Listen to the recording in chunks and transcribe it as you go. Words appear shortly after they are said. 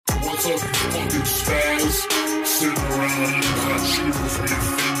What's up, you fucking spaz? Sitting around in hot shoes with your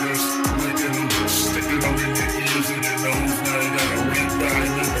fingers, licking them, sticking them in your ears and your nose. Now you got a red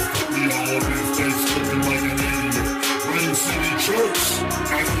diamond, fully all over your face, looking like an idiot. Rain City Jerks,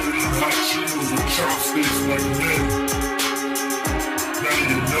 after eating hot shoes with chopsticks like men. Now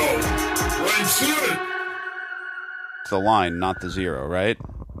you know. Rain City! It's the line, not the zero, right?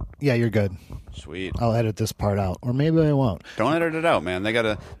 Yeah, you're good. Sweet. I'll edit this part out, or maybe I won't. Don't edit it out, man. They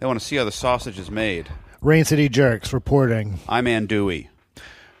want to see how the sausage is made. Rain City Jerks reporting. I'm Andouille.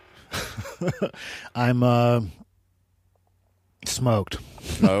 I'm smoked.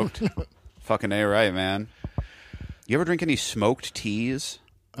 Smoked? Fucking A right, man. You ever drink any smoked teas?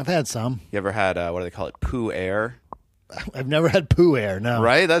 I've had some. You ever had, what do they call it, poo air? I've never had poo air, no.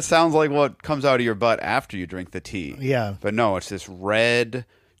 Right? That sounds like what comes out of your butt after you drink the tea. Yeah. But no, it's this red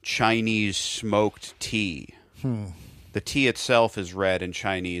Chinese smoked tea. The tea itself is red and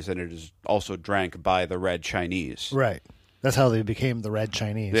Chinese, and it is also drank by the red Chinese. Right. That's how they became the red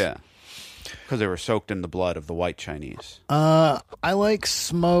Chinese. Yeah. Because they were soaked in the blood of the white Chinese. I like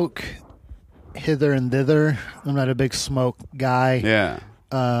smoke hither and thither. I'm not a big smoke guy. Yeah.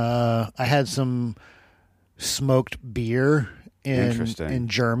 I had some smoked beer in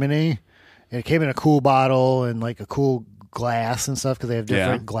Germany. It came in a cool bottle and like a cool glass and stuff because they have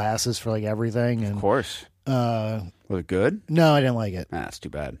different glasses for like everything. And Of course. Was it good? no, I didn't like it. That's too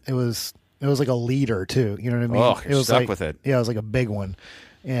bad. It was like a liter too. You know what I mean? Oh, it you're was stuck like, with it. Yeah, it was like a big one,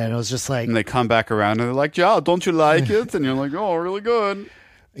 and it was just like And they come back around and they're like, "Yeah, don't you like it?" And you're like, "Oh, really good."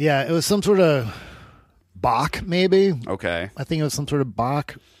 yeah, it was some sort of Bach maybe. Okay. I think it was some sort of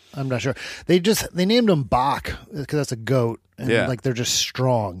Bach. I'm not sure. They named them Bach because that's a goat, and like they're just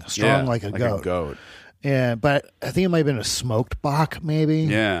strong like a goat. Yeah, but I think it might have been a smoked Bach, maybe.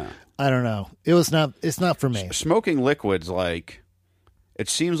 Yeah. I don't know. It's not for me. Smoking liquids, like, it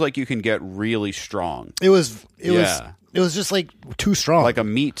seems like you can get really strong. It was just like too strong. Like a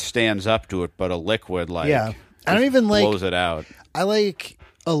meat stands up to it, but a liquid, like, yeah. I don't even like blows it out. I like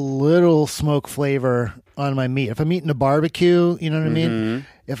a little smoke flavor on my meat. If I'm eating a barbecue, you know what I mean?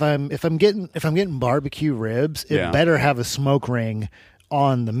 If I'm getting barbecue ribs, it better have a smoke ring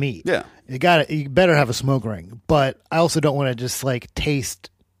on the meat. Yeah. You better have a smoke ring. But I also don't want to just like taste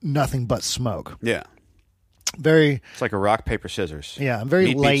nothing but smoke. Yeah. It's like a rock, paper, scissors. Yeah, I'm very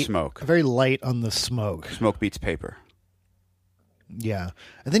Meat light. beats smoke. Very light on the smoke. Smoke beats paper. Yeah.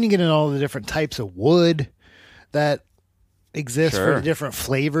 And then you get in all the different types of wood that exist for the different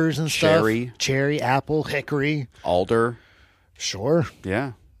flavors and stuff. Cherry, apple, hickory. Alder. Sure.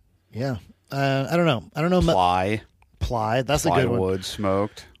 Yeah. Yeah. I don't know. Ply. That's a good one. Plywood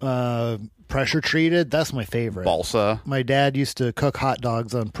smoked. Pressure treated. That's my favorite. Balsa. My dad used to cook hot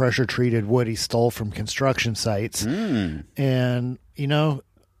dogs on pressure treated wood he stole from construction sites. And,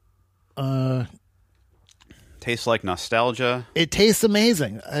 tastes like nostalgia. It tastes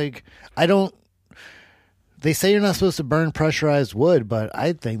amazing. They say you're not supposed to burn pressurized wood, but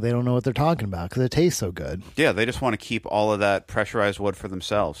I think they don't know what they're talking about because it tastes so good. Yeah, they just want to keep all of that pressurized wood for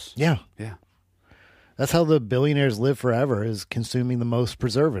themselves. Yeah. Yeah. That's how the billionaires live forever, is consuming the most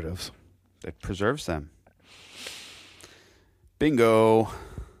preservatives. It preserves them. Bingo.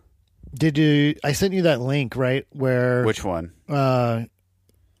 I sent you that link, right? Where Which one? An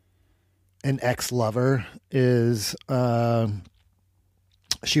ex-lover is...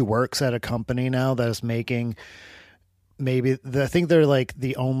 she works at a company now that is making I think they're like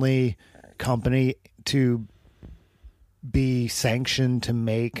the only company to be sanctioned to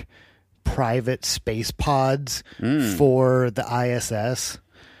make private space pods for the ISS.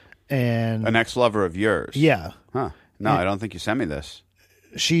 And an ex-lover of yours. Yeah. Huh. No, I don't think you sent me this.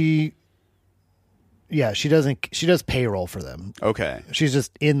 She does payroll for them. Okay. She's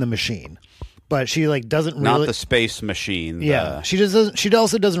just in the machine. But she doesn't really... Not the space machine. Yeah. She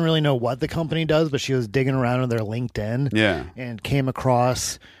also doesn't really know what the company does, but she was digging around on their LinkedIn. Yeah. And came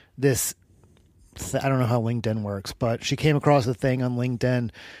across this... I don't know how LinkedIn works, but she came across a thing on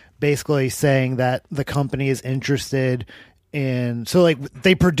LinkedIn basically saying that the company is interested in... So,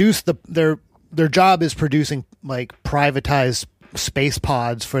 they produce their job is producing, privatized space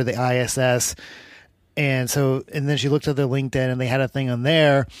pods for the ISS. And then she looked at their LinkedIn, and they had a thing on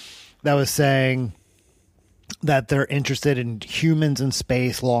there that was saying that they're interested in humans in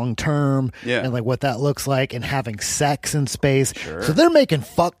space long term, and what that looks like, and having sex in space. Sure. So they're making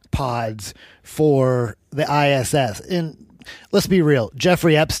fuck pods for the ISS. And let's be real,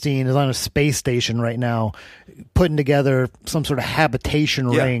 Jeffrey Epstein is on a space station right now, putting together some sort of habitation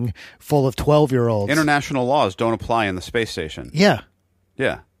ring full of 12-year-olds. International laws don't apply in the space station. Yeah.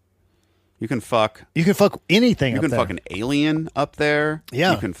 Yeah. You can fuck anything. You up can there. fuck an alien up there.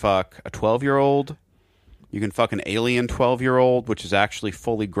 Yeah. You can fuck a 12-year-old. You can fuck an alien 12-year-old, which is actually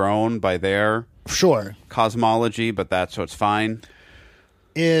fully grown by their Sure. cosmology, but so it's fine.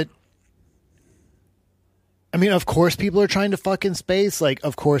 I mean, of course people are trying to fuck in space. Like,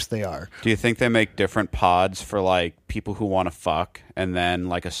 of course they are. Do you think they make different pods for, like, people who want to fuck and then,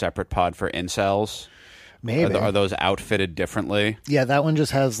 like, a separate pod for incels? Maybe. Are those outfitted differently? Yeah, that one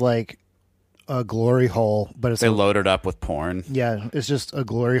just has, like, a glory hole, but it's They load it up with porn. yeah, it's just a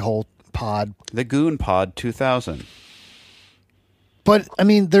glory hole pod. The Goon Pod 2000 But I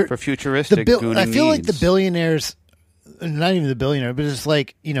mean, they're for futuristic gooning I feel like the needs. billionaires, not even the billionaire, but it's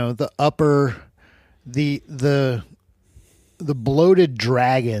like, you know, the upper, the bloated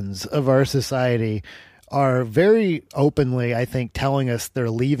dragons of our society are very openly, I think, telling us they're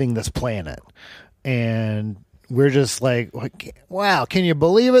leaving this planet, and we're just like, wow, can you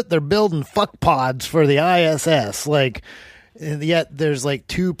believe it? They're building fuck pods for the ISS, like. And yet there's like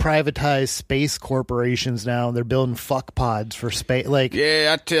 2 privatized space corporations now, and they're building fuck pods for space. Like,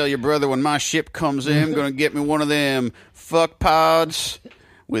 Yeah, I tell you, brother, when my ship comes in, I'm going to get me one of them fuck pods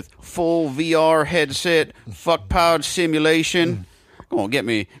with full VR headset, fuck pod simulation. Going to get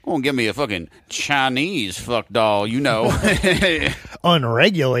me a fucking Chinese fuck doll, you know.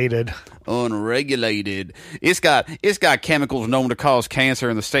 unregulated. Unregulated. It's got chemicals known to cause cancer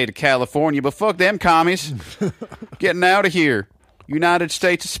in the state of California, but fuck them commies. Getting out of here. United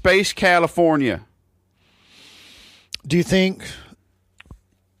States of Space, California. Do you think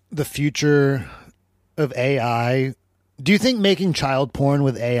the future of AI? Do you think making child porn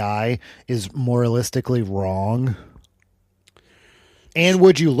with AI is moralistically wrong? And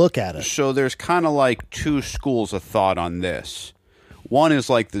would you look at it? So there's kind of like 2 schools of thought on this. One is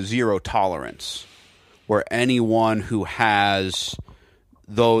like the zero tolerance, where anyone who has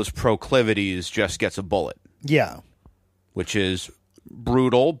those proclivities just gets a bullet, Yeah, which is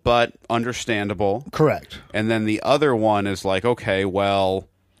brutal but understandable. correct. And then the other one is like, okay, well,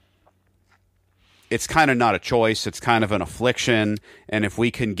 it's kind of not a choice. It's kind of an affliction. And if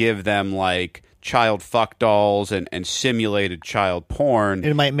we can give them like child fuck dolls and simulated child porn,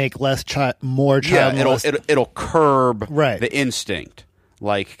 It might make more child molest- it'll curb Right. the instinct.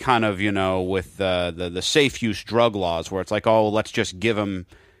 Like kind of, you know, with the safe use drug laws where it's like, oh, let's just give them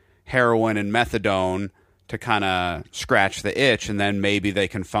heroin and methadone to kind of scratch the itch, and then maybe they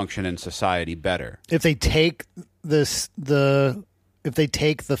can function in society better. If they take the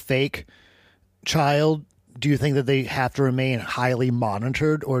fake child, do you think that they have to remain highly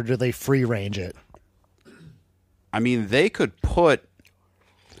monitored, or do they free range it? I mean, they could put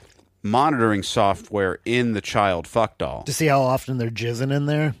monitoring software in the child fuck doll. To see how often they're jizzing in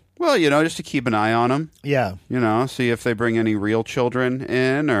there? Well, you know, just to keep an eye on them. Yeah. You know, see if they bring any real children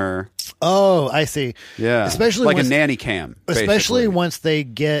in, or Oh, I see. yeah, Especially like once, a nanny cam. especially basically. once they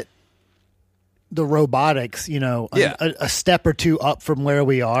get the robotics, you know, Yeah. a step or 2 up from where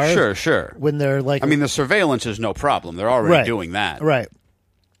we are. Sure. When they're like, I mean, the surveillance is no problem. They're already Right. doing that. right.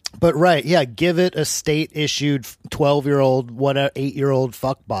 But right, yeah, give it a state-issued 12-year-old, 8-year-old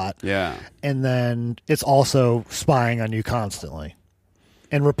fuckbot, Yeah. and then it's also spying on you constantly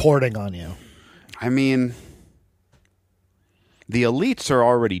and reporting on you. I mean, the elites are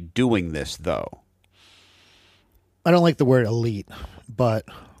already doing this, though. I don't like the word elite, but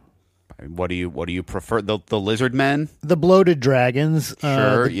What do you prefer? The lizard men? the bloated dragons,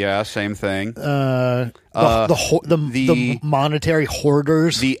 Sure. Yeah. Same thing. the monetary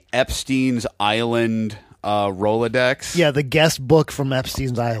hoarders. The Epstein's Island Rolodex. Yeah, the guest book from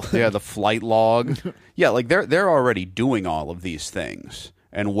Epstein's Island. Yeah, the flight log. Yeah, like they're already doing all of these things,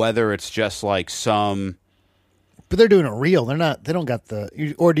 and whether it's just like some. But they're doing it real. They're not. They don't got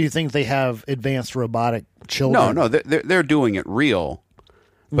the. Or do you think they have advanced robotic children? No, they're doing it real.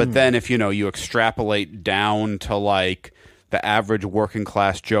 But then if you extrapolate down to like the average working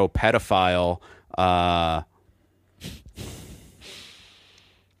class Joe pedophile,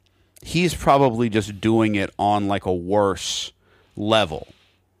 he's probably just doing it on like a worse level.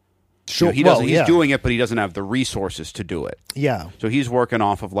 Sure. He doesn't. He's doing it, but he doesn't have the resources to do it. Yeah. So he's working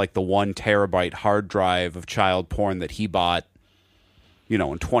off of like the 1 terabyte hard drive of child porn that he bought, in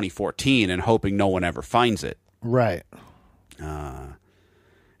 2014, and hoping no one ever finds it, Right.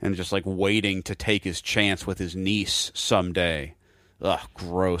 and just like waiting to take his chance with his niece someday. Ugh,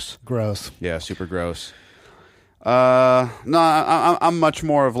 gross. Gross. Yeah, super gross. No, I'm much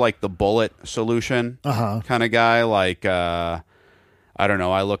more of like the bullet solution kind of guy. Like, I don't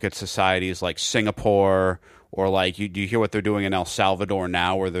know. I look at societies like Singapore Or like, do you hear what they're doing in El Salvador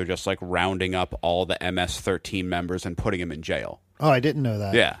now, where they're just like rounding up all the MS-13 members and putting them in jail? Oh, I didn't know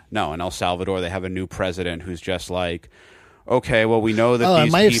that. Yeah, no, in El Salvador they have a new president who's just like, okay, well, we know that I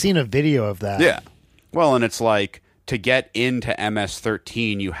these might have peop- seen a video of that. Yeah. Well, and it's like, to get into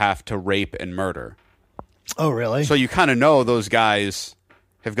MS-13, you have to rape and murder. Oh, really? So you kind of know those guys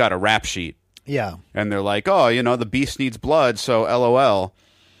have got a rap sheet. Yeah. And they're like, oh, the beast needs blood, so LOL.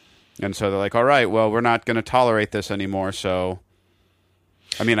 And so they're like, all right, well, we're not going to tolerate this anymore. So,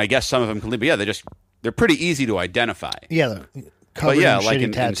 I mean, I guess some of them can leave, but yeah, they're pretty easy to identify. Yeah. They're But covered yeah, in like shitty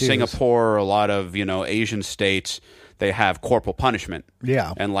in tattoos. Singapore, a lot of, Asian states, they have corporal punishment.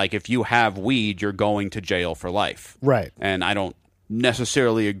 Yeah. And like, if you have weed, you're going to jail for life. Right. And I don't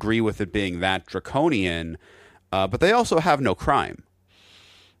necessarily agree with it being that draconian, but they also have no crime.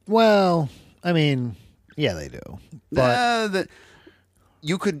 Well, I mean, yeah, they do. But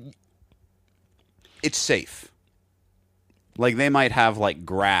It's safe. Like, they might have like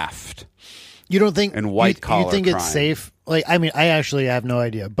graft. you don't think and white-collar you think crime. it's safe? Like, I mean, I actually have no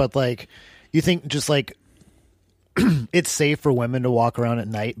idea, but like, you think just like it's safe for women to walk around at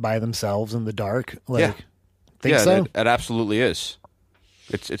night by themselves in the dark? Like, Yeah. think yeah, so? it absolutely is.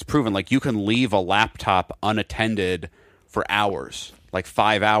 It's proven. Like, you can leave a laptop unattended for hours, like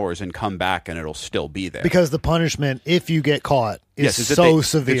 5 hours, and come back and it'll still be there. Because the punishment, if you get caught, is Yes, it's that so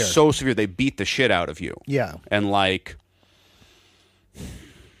severe. It's so severe. They beat the shit out of you. Yeah. And like,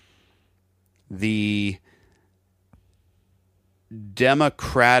 the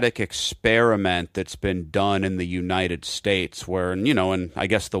democratic experiment that's been done in the United States, where, and I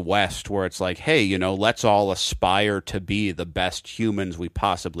guess the West, where it's like, hey, let's all aspire to be the best humans we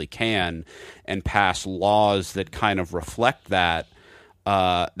possibly can and pass laws that kind of reflect that.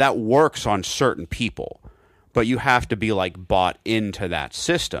 That works on certain people, but you have to be like bought into that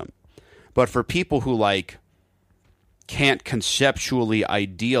system. But for people who like can't conceptually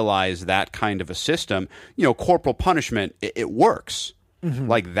idealize that kind of a system, corporal punishment, it works. Mm-hmm.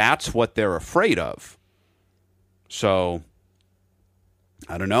 Like, that's what they're afraid of. So,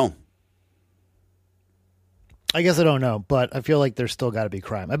 I don't know. I guess I don't know, but I feel like there's still got to be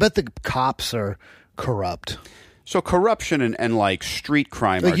crime. I bet the cops are corrupt. So corruption and like street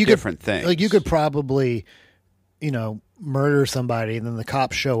crime are different things. Like, you could probably, murder somebody, and then the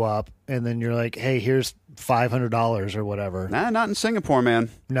cops show up, and then you're like, hey, here's $500 or whatever. Nah, not in Singapore, man.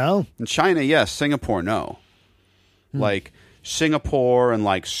 No? In China, yes. Singapore, no. Like, Singapore and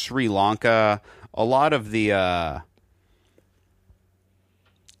like Sri Lanka, a lot of the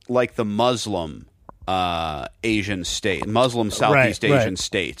like the Muslim Asian state, Muslim Southeast Asian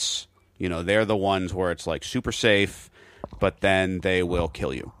states, they're the ones where it's like super safe, but then they will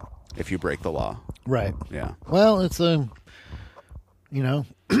kill you if you break the law. Right. Yeah. Well, it's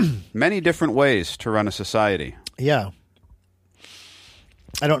many different ways to run a society. Yeah.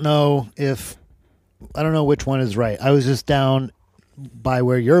 I don't know which one is right. I was just down by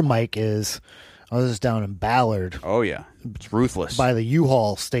where your mic is. I was just down in Ballard. Oh, yeah. It's ruthless. By the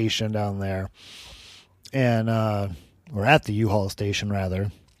U-Haul station down there. And, or at the U-Haul station,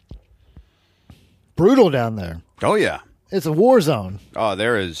 rather. Brutal down there. Oh, yeah. It's a war zone. Oh,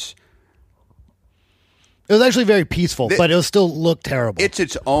 there is. It was actually very peaceful, but it'll still look terrible. It's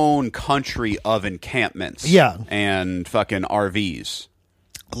its own country of encampments. Yeah. And fucking RVs.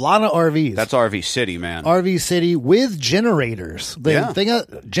 A lot of RVs. That's RV City, man. RV City with generators. They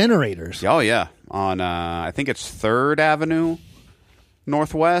got generators. Oh, yeah. On, I think it's 3rd Avenue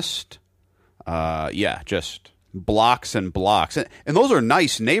Northwest. Yeah, just blocks and blocks. And those are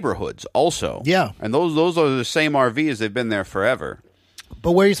nice neighborhoods also. Yeah. And those are the same RVs. They've been there forever.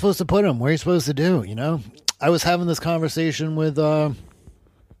 But where are you supposed to put them? Where are you supposed to do, I was having this conversation with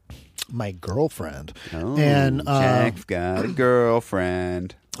my girlfriend. Oh, and Jack's got a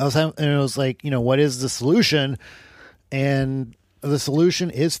girlfriend. And it was like, what is the solution? And the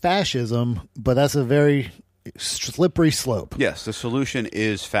solution is fascism, but that's a very slippery slope. Yes, the solution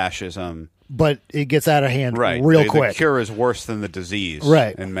is fascism. But it gets out of hand Right. real The quick. cure is worse than the disease.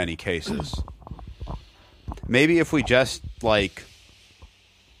 Right. In many cases. Maybe if we just, like...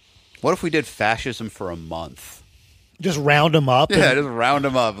 What if we did fascism for a month? Just round them up. Yeah, just round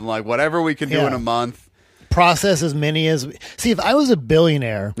them up. And, like, whatever we can do in a month. Process as many as... See, if I was a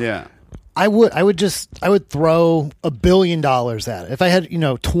billionaire... Yeah. I would throw $1 billion at it. If I had,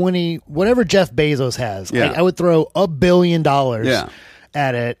 20, whatever Jeff Bezos has, Yeah. I would throw $1 billion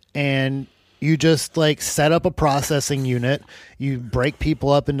at it, and you just like set up a processing unit. You break people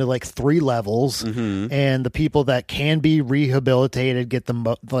up into like 3 levels, and the people that can be rehabilitated get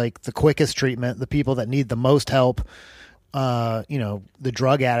the quickest treatment. The people that need the most help the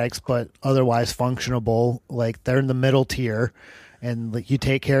drug addicts, but otherwise functionable. Like they're in the middle tier, and like, you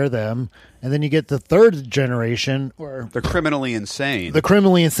take care of them. And then you get the third generation, or They're criminally insane. the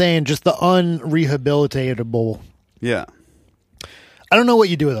criminally insane, just the unrehabilitatable. Yeah. I don't know what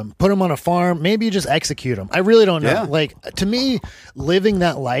you do with them. Put them on a farm. Maybe you just execute them. I really don't know. Yeah. Like, to me, living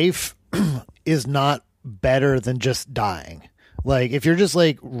that life is not better than just dying. Like, if you're just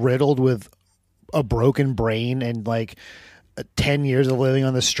like riddled with a broken brain and like 10 years of living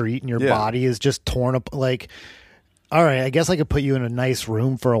on the street and your body is just torn up, like, all right, I guess I could put you in a nice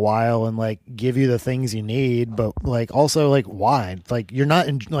room for a while and like give you the things you need, but like also like why? Like you're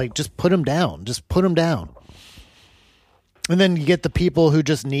not like just put them down. Just put them down. And then you get the people who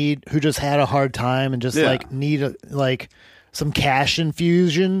just had a hard time and just like need like some cash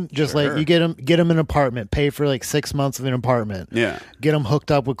infusion. Just like you get them an apartment, pay for like 6 months of an apartment. Yeah. Get them hooked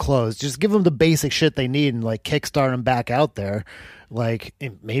up with clothes. Just give them the basic shit they need and like kickstart them back out there. Like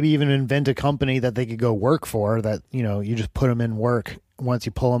maybe even invent a company that they could go work for that, you just put them in work once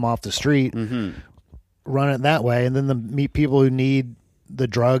you pull them off the street, run it that way. And then meet people who need the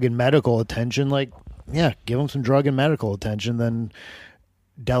drug and medical attention. Like, yeah, give them some drug and medical attention, then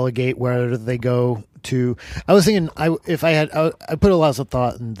delegate where they go to. I was thinking I put a lot of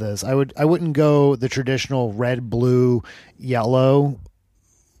thought in this. I wouldn't go the traditional red, blue, yellow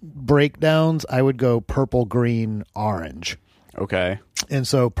breakdowns. I would go purple, green, orange. Okay. And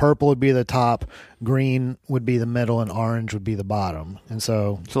so purple would be the top, green would be the middle, and orange would be the bottom. And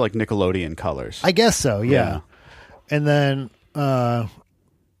so like Nickelodeon colors. I guess so, yeah. And then or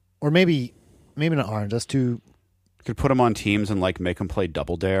maybe not orange. That's too. Could put them on teams and like make them play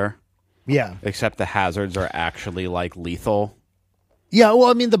Double Dare. Yeah. Except the hazards are actually like lethal. Yeah. Well,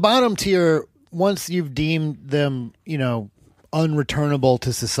 I mean, the bottom tier, once you've deemed them, unreturnable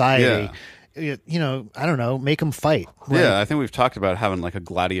to society, I don't know, make them fight. Right? Yeah. I think we've talked about having like a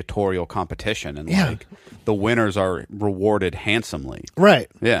gladiatorial competition and like the winners are rewarded handsomely.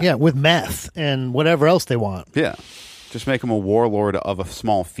 Right. Yeah. Yeah. With meth and whatever else they want. Yeah. Just make him a warlord of a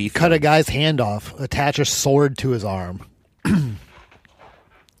small fief. Cut a guy's hand off. Attach a sword to his arm.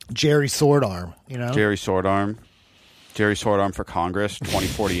 Jerry Sword Arm, Jerry Sword Arm. Jerry Sword Arm for Congress,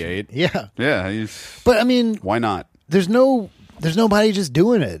 2048. Yeah. Yeah. But, I mean... Why not? There's nobody just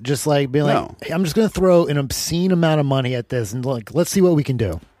doing it. Just like being like, hey, I'm just going to throw an obscene amount of money at this and like, let's see what we can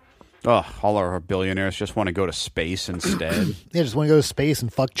do. Oh, all our billionaires just want to go to space instead. Yeah, just want to go to space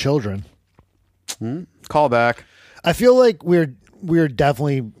and fuck children. Call back. I feel like we're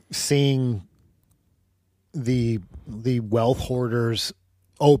definitely seeing the wealth hoarders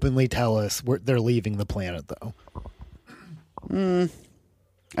openly tell us they're leaving the planet, though.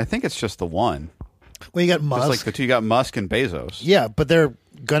 I think it's just the one. Well, you got Musk. Just like the two, you got Musk and Bezos. Yeah, but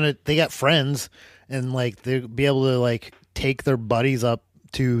they got friends, and like they'll be able to like take their buddies up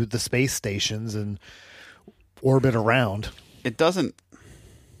to the space stations and orbit around. It doesn't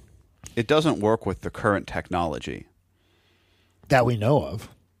work with the current technology that we know of.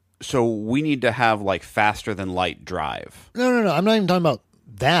 So we need to have like faster than light drive. No. I'm not even talking about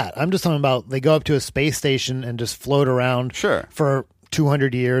that. I'm just talking about they go up to a space station and just float around for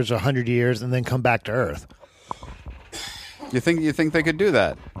 200 years or 100 years and then come back to Earth. You think they could do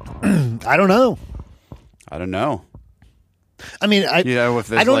that? I don't know. I mean, I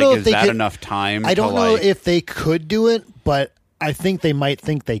don't know if they could, enough time? I don't know if they could do it, but I think they might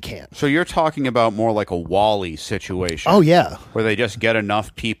think they can. So you're talking about more like a WALL-E situation. Oh, yeah. Where they just get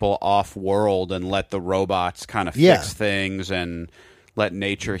enough people off-world and let the robots kind of fix things and let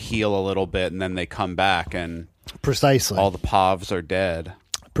nature heal a little bit, and then they come back and... Precisely. All the POVs are dead.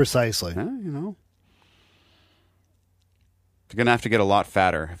 Precisely. You're going to have to get a lot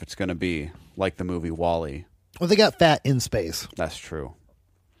fatter if it's going to be like the movie WALL-E. Well, they got fat in space. That's true.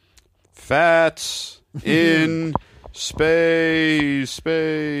 Fats in space.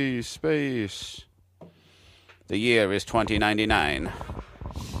 The year is 2099.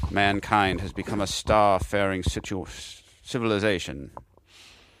 Mankind has become a star-faring civilization.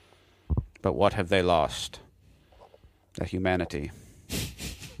 But what have they lost? Their humanity.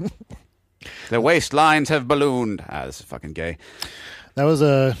 Their waistlines have ballooned. This is fucking gay. That was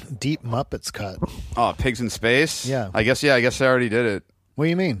a deep Muppets cut. Oh, pigs in space? Yeah. I guess I already did it. What do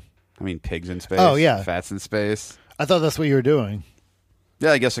you mean? I mean pigs in space. Oh, yeah. Fats in space. I thought that's what you were doing.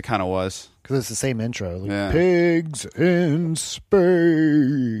 Yeah, I guess it kind of was. Because it's the same intro. Like, yeah. Pigs in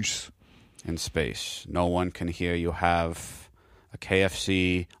space. In space. No one can hear you have a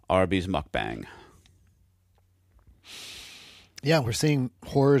KFC Arby's mukbang. Yeah, we're seeing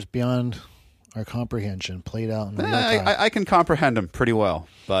horrors beyond our comprehension played out in real time. I can comprehend them pretty well,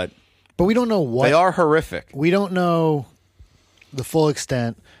 but we don't know what... They are horrific. We don't know the full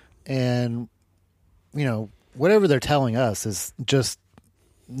extent, and whatever they're telling us is just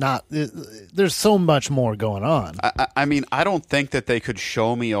not. There's so much more going on. I mean, I don't think that they could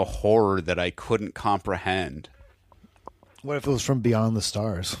show me a horror that I couldn't comprehend. What if it was from beyond the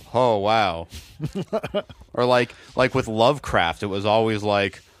stars? Oh, wow. Or like with Lovecraft, it was always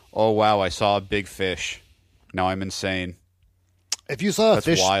like, oh, wow, I saw a big fish. Now I'm insane. If you saw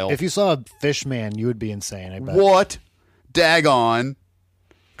That's wild. if you saw a fish man, you would be insane. I bet. What? Dagon.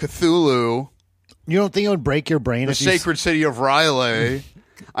 Cthulhu. You don't think it would break your brain? The if sacred city of Riley.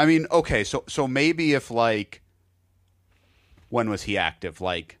 I mean, okay, so maybe if, like, when was he active?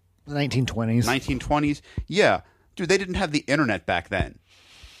 Like 1920s. 1920s? Yeah. Dude, they didn't have the internet back then.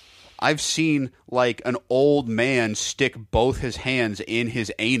 I've seen, like, an old man stick both his hands in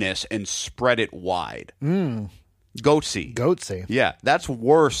his anus and spread it wide. Goatsy. Yeah, that's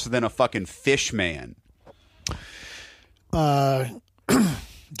worse than a fucking fish man. Do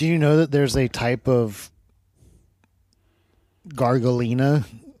you know that there's a type of gargolina,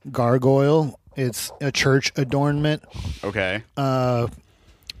 gargoyle? It's a church adornment. Okay.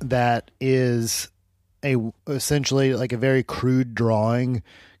 That is essentially like a very crude drawing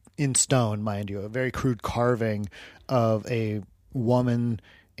in stone, mind you, a very crude carving of a woman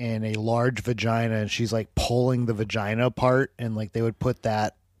and a large vagina, and she's like pulling the vagina apart, and like they would put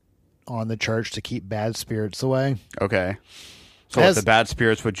that on the church to keep bad spirits away. Okay. So the bad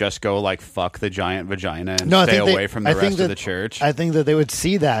spirits would just go like fuck the giant vagina and stay away from the rest of the church. I think that they would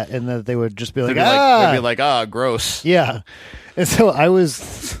see that and that they would just be like, they'd be like, gross. Yeah. And so I was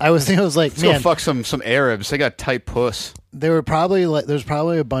thinking, I was like, Let's man, go fuck some Arabs. They got tight puss. They were probably like, there's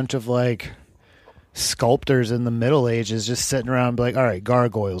probably a bunch of like sculptors in the Middle Ages just sitting around and be like, all right,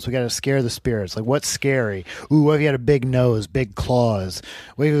 gargoyles, we got to scare the spirits. Like, what's scary? Ooh, what if he had a big nose, big claws?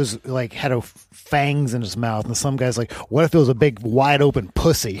 What if he was like had fangs in his mouth? And some guy's like, what if it was a big wide open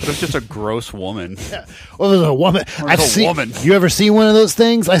pussy? It was just a gross woman. Yeah. Well, there's a woman. Woman. You ever see one of those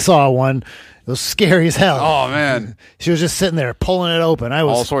things? I saw one. It was scary as hell. Oh man, she was just sitting there pulling it open.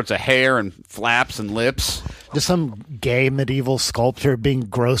 All sorts of hair and flaps and lips. Just some gay medieval sculptor being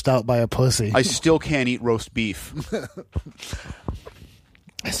grossed out by a pussy. I still can't eat roast beef.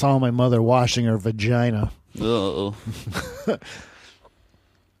 I saw my mother washing her vagina. Ugh.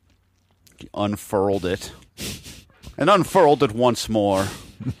 Unfurled it. And unfurled it once more.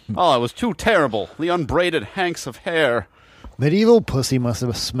 Oh, it was too terrible. The unbraided hanks of hair. Medieval pussy must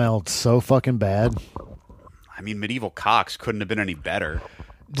have smelled so fucking bad. I mean, medieval cocks couldn't have been any better.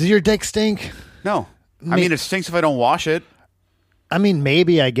 Does your dick stink? No. I mean, it stinks if I don't wash it. I mean,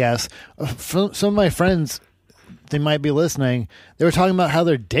 maybe, I guess. Some of my friends, they might be listening. They were talking about how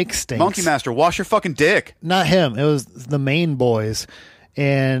their dick stinks. Monkey Master, wash your fucking dick. Not him. It was the main boys.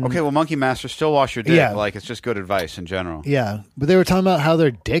 And okay, well, Monkey Master, still wash your dick. Yeah. Like, it's just good advice in general. Yeah. But they were talking about how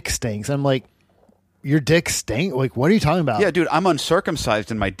their dick stinks. I'm like, your dick stink? Like, what are you talking about? Yeah, dude, I'm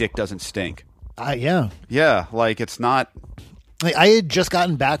uncircumcised and my dick doesn't stink. Yeah. Yeah, like, it's not... Like, I had just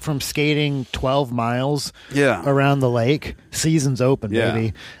gotten back from skating 12 miles around the lake. Season's open,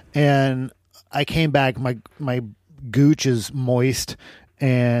 baby. And I came back, my gooch is moist,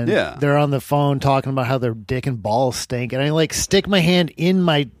 and they're on the phone talking about how their dick and balls stink. And I, like, stick my hand in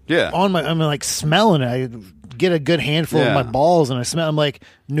my... I'm, like, smelling it. I get a good handful of my balls, and I smell... I'm, like,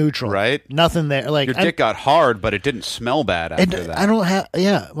 neutral. Right? Nothing there. Like, your dick got hard, but it didn't smell bad after that. I don't have...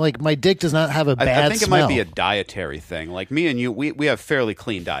 Yeah, like, my dick does not have a bad smell. I think it might be a dietary thing. Like, me and you, we have fairly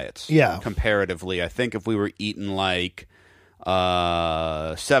clean diets. Yeah. Comparatively. I think if we were eating, like...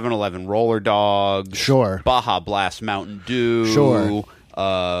 7-Eleven roller dogs, sure, Baja Blast Mountain Dew, sure,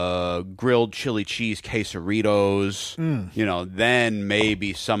 grilled chili cheese quesaritos, then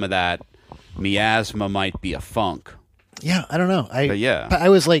maybe some of that miasma might be a funk. Yeah, I don't know. But I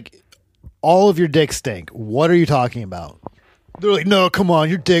was like, all of your dick stink. What are you talking about? They're like, no, come on,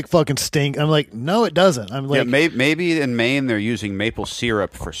 your dick fucking stink. I'm like, no, it doesn't. I'm like, maybe in Maine they're using maple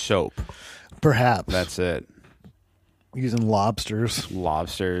syrup for soap. Perhaps that's it. Using lobsters.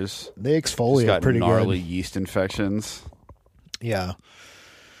 They exfoliate pretty good. Gnarly yeast infections. Yeah.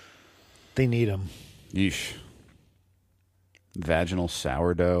 They need them. Yeesh. Vaginal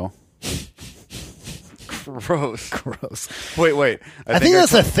sourdough. Gross. Wait. I think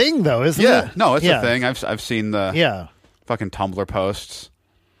that's a thing, though, isn't it? Yeah. No, it's a thing. I've seen the fucking Tumblr posts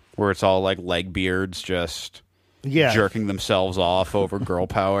where it's all like leg beards just jerking themselves off over girl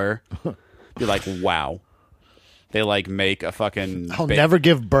power. Be like, wow. They, like, make a fucking... I'll never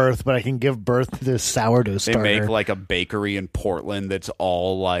give birth, but I can give birth to this sourdough starter. They make, like, a bakery in Portland that's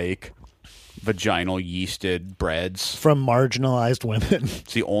all, like, vaginal yeasted breads. From marginalized women.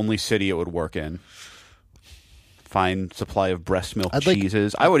 It's the only city it would work in. fine supply of breast milk I'd like-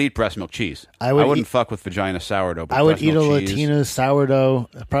 cheeses. I would eat breast milk cheese. I would wouldn't eat- fuck with vagina sourdough. But I would breast eat a milk cheese, Latino sourdough.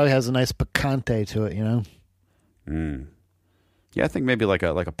 It probably has a nice picante to it, you know? Yeah, I think maybe like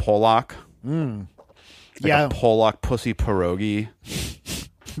a Polak. Yeah. A Polak pussy pierogi.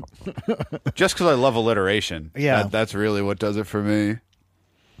 Just because I love alliteration. Yeah. That's really what does it for me.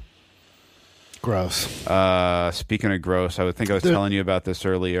 Gross. Speaking of gross, I was telling you about this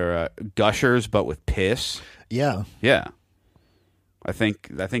earlier. Gushers, but with piss. Yeah. Yeah, I think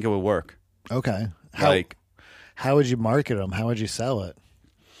it would work. Okay. How would you market them? How would you sell it?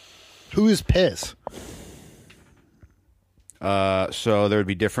 Who's piss? So there would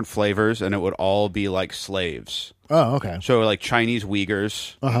be different flavors, and it would all be like slaves. Oh, okay. So like Chinese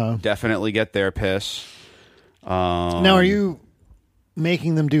Uyghurs definitely get their piss. Now, are you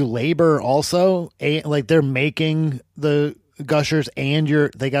making them do labor also? Like they're making the gushers and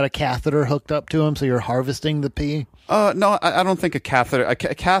they got a catheter hooked up to them, so you're harvesting the pee? No, I don't think a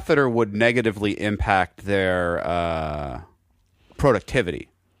catheter would negatively impact their productivity.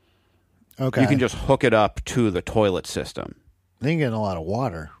 Okay. You can just hook it up to the toilet system. They can get in a lot of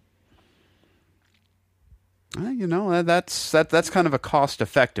water. You know, that's kind of a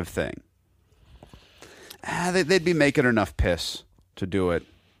cost-effective thing. They'd be making enough piss to do it.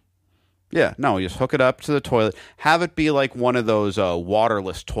 Yeah, no, you just hook it up to the toilet. Have it be like one of those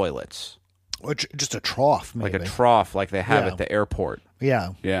waterless toilets. Or just a trough, maybe. Like a trough like they have Yeah. at the airport.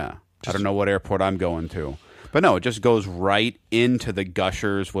 Yeah. Yeah. I don't know what airport I'm going to. But no, it just goes right into the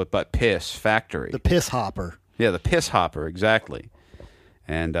Gushers but piss factory. The piss hopper. Yeah, the piss hopper, exactly.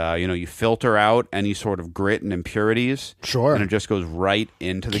 And, you filter out any sort of grit and impurities. Sure. And it just goes right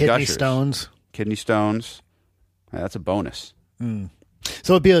into the Kidney Gushers. stones. Kidney stones. Yeah, that's a bonus.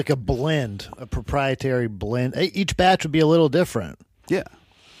 So it'd be like a blend, a proprietary blend. Each batch would be a little different. Yeah.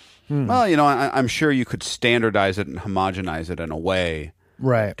 Well, I'm sure you could standardize it and homogenize it in a way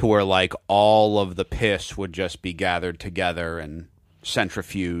Right. to where, like, all of the piss would just be gathered together and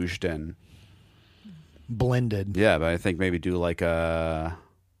centrifuged and... Blended. Yeah, but I think maybe do like a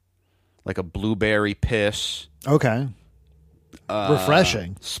blueberry piss. Okay.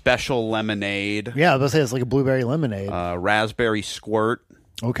 Refreshing. Special lemonade. Yeah, I was going to say it's like a blueberry lemonade. Raspberry squirt.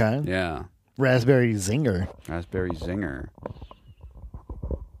 Okay. Yeah. Raspberry zinger. Raspberry zinger.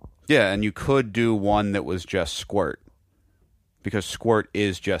 Yeah, and you could do one that was just squirt. Because squirt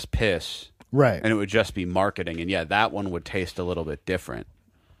is just piss. Right. And it would just be marketing. And yeah, that one would taste a little bit different.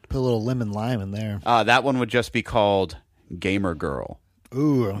 Put a little lemon lime in there. That one would just be called Gamer Girl.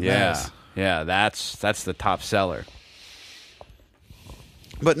 Ooh, Yeah. nice. Yeah, that's the top seller.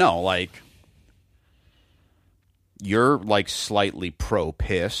 But no, like, you're like slightly pro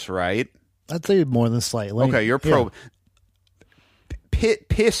piss, right? I'd say more than slightly. Okay, you're pro. Yeah.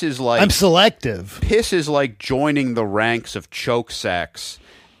 Piss is like I'm selective. piss is like joining the ranks of choke sex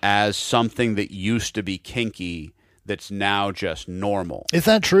as something that used to be kinky that's now just normal. Is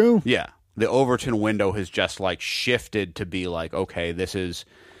that true? Yeah. The Overton window has just like shifted to be like, okay, this is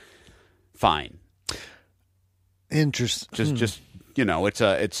fine. Interesting. Just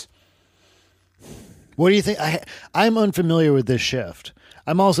it's What do you think? I'm unfamiliar with this shift.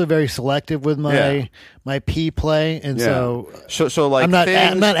 I'm also very selective with my pee play, and so like I'm not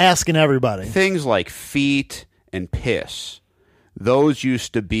asking everybody. things like feet and piss. Those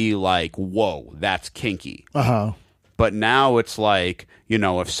used to be like, whoa, that's kinky. Uh-huh. But now it's like,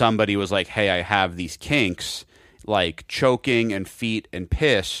 if somebody was like, hey, I have these kinks, like choking and feet and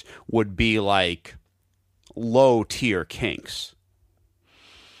piss would be like low tier kinks.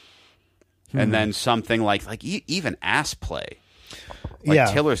 And then something like even ass play. Like Yeah.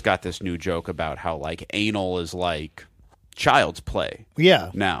 Tiller's got this new joke about how like anal is like child's play Yeah.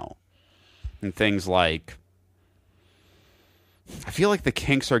 now. And things like, I feel like the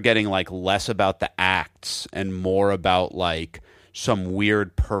kinks are getting like less about the acts and more about like some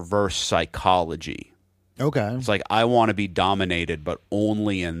weird perverse psychology. Okay. It's like, I want to be dominated, but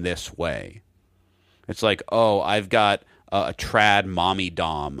only in this way. It's like, oh, I've got a trad mommy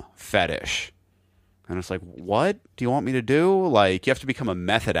dom fetish. And it's like, what do you want me to do? Like, you have to become a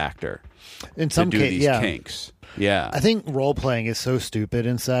method actor In to some do cases, these yeah. kinks. Yeah. I think role playing is so stupid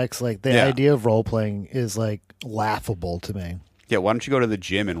in sex. Like the Yeah. idea of role playing is like laughable to me. Yeah, why don't you go to the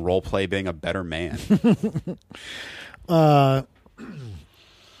gym and role play being a better man?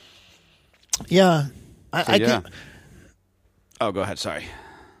 Yeah. I Yeah. can, Oh, go ahead. Sorry.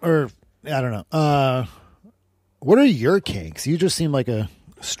 or I don't know. What are your kinks? You just seem like a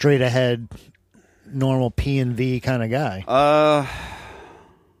straight ahead, normal P&V kind of guy.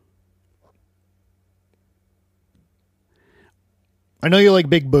 I know you like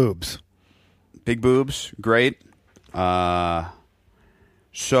big boobs. Big boobs, great. So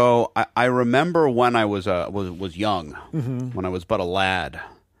I remember when I was young, when I was but a lad,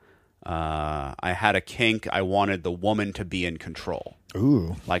 I had a kink. I wanted the woman to be in control.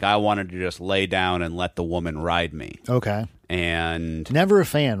 Ooh. Like I wanted to just lay down and let the woman ride me. Okay. And Never a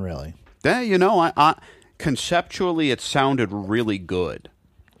fan, really. yeah, I conceptually it sounded really good.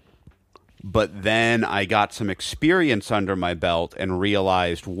 But then I got some experience under my belt and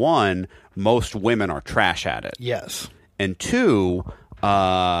realized, one, most women are trash at it. Yes. And two,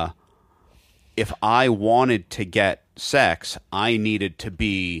 if I wanted to get sex, I needed to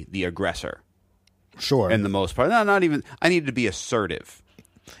be the aggressor. Sure. In the most part. No, not even. I needed to be assertive.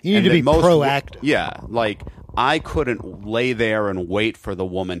 You need And to that be proactive. Yeah. Like, I couldn't lay there and wait for the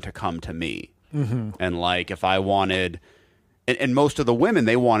woman to come to me. Mm-hmm. And, like, if I wanted... And most of the women,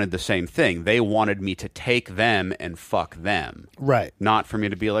 they wanted the same thing. They wanted me to take them and fuck them. Right. Not for me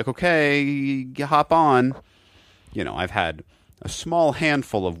to be like, okay, hop on. You know, I've had a small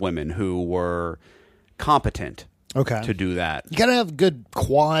handful of women who were competent to do that. You gotta have good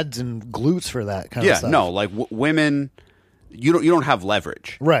quads and glutes for that kind of stuff. Yeah, no, like women, you don't have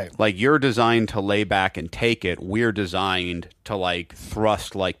leverage. Right. Like you're designed to lay back and take it. We're designed to like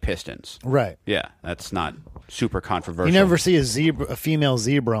thrust like pistons. Right. Yeah, that's not super controversial. You never see a female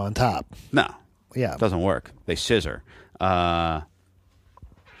zebra on top. No. Yeah. It doesn't work. They scissor. But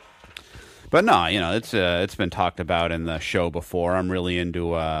no, you know, it's been talked about in the show before. I'm really into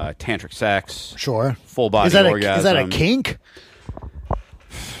tantric sex. Sure. Full body orgasm. Is that a kink?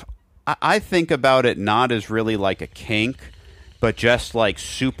 I think about it not as really like a kink, but just like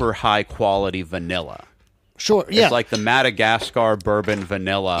super high quality vanilla. Sure. Yeah. It's like the Madagascar bourbon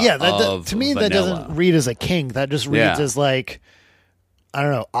vanilla. Yeah. To me, that doesn't read as a kink. That just reads as like, I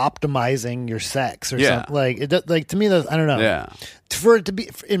don't know, optimizing your sex or something. Like to me, that I don't know. Yeah. For it to be,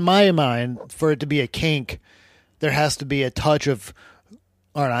 in my mind, for it to be a kink, there has to be a touch of,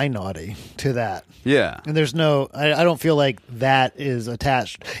 aren't I naughty, to that. Yeah. And there's no, I don't feel like that is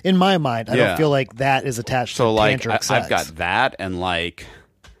attached. In my mind, I don't feel like that is attached to tantric sex. I've got that, and like,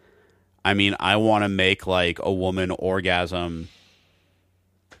 I mean, I want to make like a woman orgasm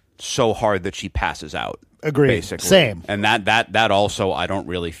so hard that she passes out. Agreed. Basically. Same. And that also, I don't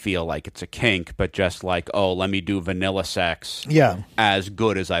really feel like it's a kink, but just like, oh, let me do vanilla sex as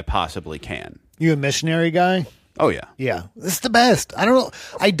good as I possibly can. You a missionary guy? Oh, yeah. Yeah. This is the best. I don't know.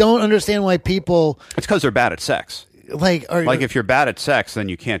 I don't understand why people... It's because they're bad at sex. Like if you're bad at sex, then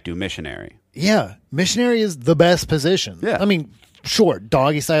you can't do missionary. Yeah. Missionary is the best position. Yeah. I mean... Sure,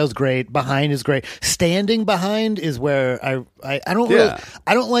 doggy style is great. Behind is great. Standing behind is where I don't really,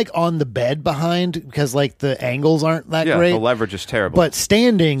 I don't like on the bed behind because like the angles aren't that great. Yeah, the leverage is terrible. But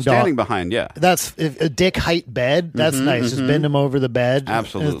standing behind, that's a dick height bed. That's nice. Just bend them over the bed.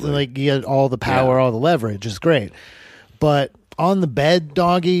 Absolutely, like you get all the power, all the leverage is great. But on the bed,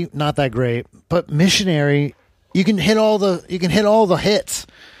 doggy, not that great. But missionary, you can hit all the hits.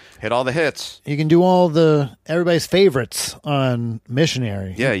 Hit all the hits. You can do all everybody's favorites on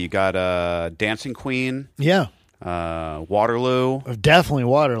missionary. Yeah, you got Dancing Queen. Yeah. Waterloo. Definitely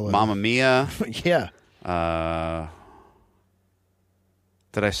Waterloo. Mamma Mia. Yeah.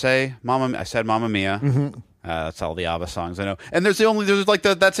 Did I say Mamma? I said Mamma Mia. Mm-hmm. That's all the ABBA songs I know. And there's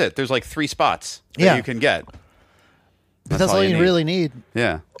that's it. There's like 3 spots that you can get. That's all you really need.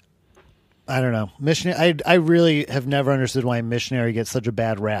 Yeah. I don't know. Missionary. I really have never understood why missionary gets such a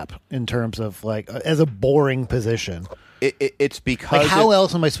bad rap in terms of like as a boring position. It's because like how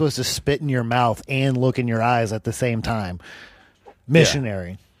else am I supposed to spit in your mouth and look in your eyes at the same time?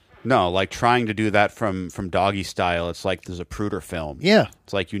 Missionary. Yeah. No, like trying to do that from doggy style. It's like there's a Zapruder film. Yeah.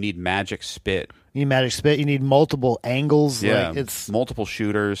 It's like you need magic spit. You need magic spit. You need multiple angles. Yeah. Like it's multiple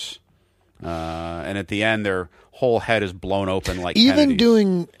shooters. And at the end, their whole head is blown open like even Kennedy's.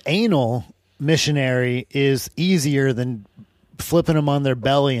 Doing anal missionary is easier than flipping them on their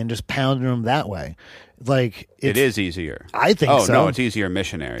belly and just pounding them that way. Like it is easier. I think so. Oh no, it's easier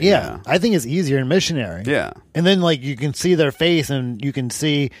missionary. Yeah, I think it's easier in missionary. Yeah, and then like you can see their face and you can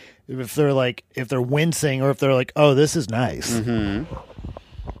see if they're wincing or if they're like, oh, this is nice.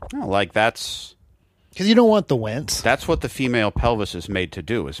 Mm-hmm. No, like that's because you don't want the wince. That's what the female pelvis is made to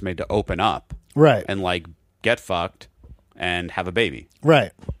do. It's made to open up, right, and like get fucked and have a baby,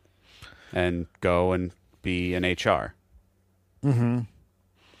 right. And go and be an HR. Mm-hmm.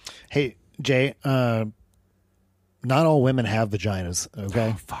 Hey, Jay, not all women have vaginas,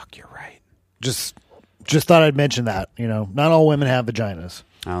 okay? Oh, fuck, you're right. Just thought I'd mention that, you know. Not all women have vaginas.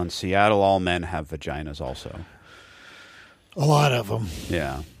 Oh, in Seattle, all men have vaginas also. A lot of them.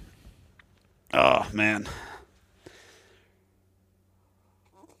 Yeah. Oh, man.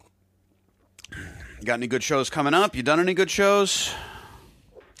 Got any good shows coming up? You done any good shows?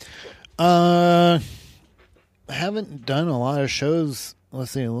 I haven't done a lot of shows. Let's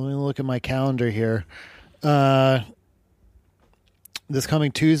see. Let me look at my calendar here. This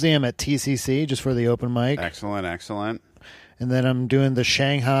coming Tuesday, I'm at TCC just for the open mic. Excellent, excellent. And then I'm doing the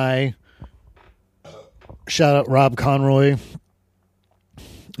Shanghai. Shout out Rob Conroy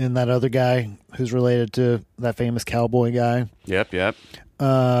and that other guy who's related to that famous cowboy guy. Yep.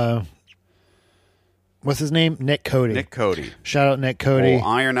 What's his name? Nick Cody. Nick Cody. Shout out Nick Cody. Oh,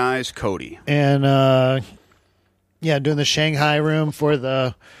 Iron Eyes Cody. And doing the Shanghai room for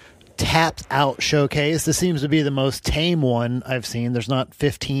the Tapped Out showcase. This seems to be the most tame one I've seen. There's not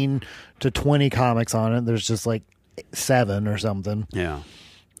 15 to 20 comics on it. There's just like 7 or something. Yeah.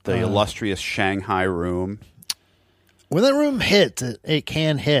 The illustrious Shanghai room. When that room hits, it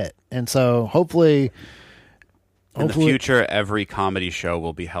can hit. And so hopefully In the future, every comedy show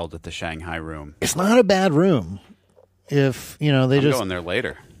will be held at the Shanghai room. it's not a bad room. If, they I'm just... going there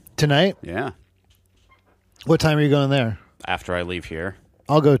later. Tonight? Yeah. What time are you going there? After I leave here.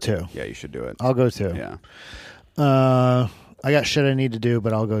 I'll go too. Yeah, you should do it. I'll go too. Yeah. I got shit I need to do,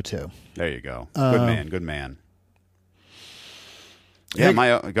 but I'll go too. There you go. Good man.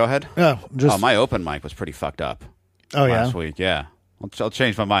 Yeah, go ahead. Yeah, My open mic was pretty fucked up last week. Yeah. I'll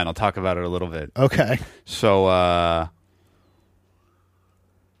change my mind. I'll talk about it a little bit. Okay. So,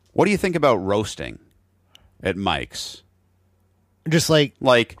 what do you think about roasting at mics? Just like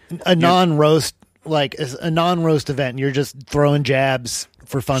a non-roast, like a non-roast event. You're just throwing jabs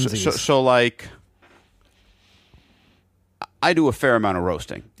for funsies. So like, I do a fair amount of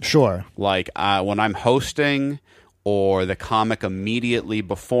roasting. Sure. Like when I'm hosting or the comic immediately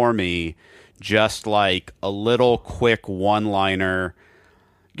before me, just like a little quick one-liner,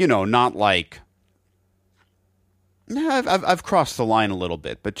 not like... I've crossed the line a little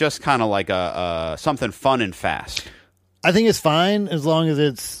bit, but just kind of like something fun and fast. I think it's fine as long as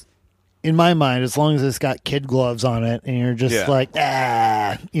it's, in my mind, as long as it's got kid gloves on it and you're just like,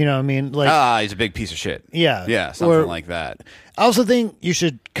 you know what I mean? Like, he's a big piece of shit. Yeah. Yeah, something like that. I also think you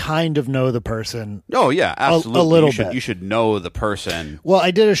should kind of know the person. Oh, yeah, absolutely. A little bit. You should know the person. Well,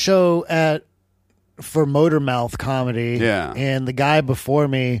 I did a show for Motormouth Comedy. Yeah. And the guy before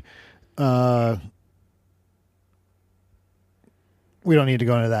me, we don't need to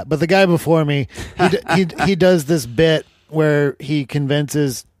go into that, but the guy before me, he does this bit where he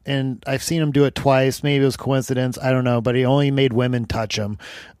convinces, and I've seen him do it twice. Maybe it was coincidence, I don't know, but he only made women touch him.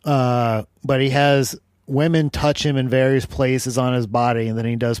 But he has women touch him in various places on his body, and then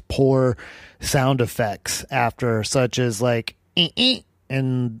he does poor sound effects after, such as like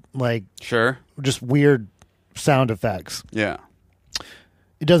and like sure, just weird sound effects. Yeah.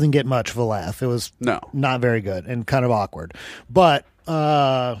 It doesn't get much of a laugh. It was not very good and kind of awkward. But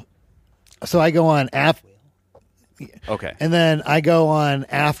so I go on after. Okay. And then I go on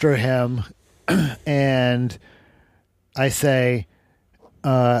after him and I say,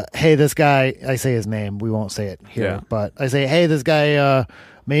 hey, this guy, I say his name. We won't say it here, but I say, hey, this guy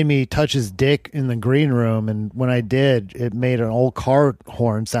made me touch his dick in the green room. And when I did, it made an old car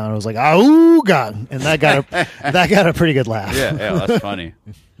horn sound. I was like, oh, God. And that got a pretty good laugh. Yeah, that's funny.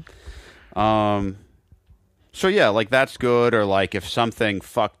 So yeah, like that's good. Or like if something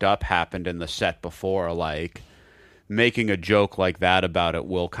fucked up happened in the set before, like making a joke like that about it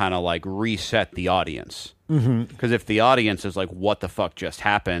will kind of like reset the audience. Because if the audience is like, what the fuck just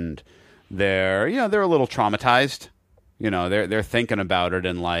happened, they're a little traumatized. They're thinking about it,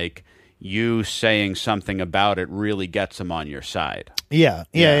 and like you saying something about it really gets them on your side. Yeah.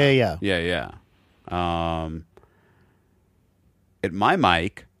 At my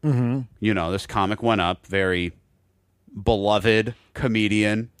mic, this comic went up, very beloved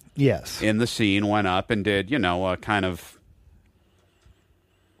comedian. Yes. In the scene, went up and did, a kind of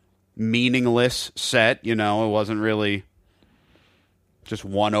meaningless set. It wasn't really just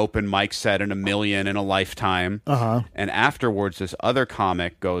one open mic set in a million in a lifetime. And afterwards, this other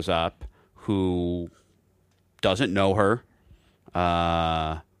comic goes up who doesn't know her.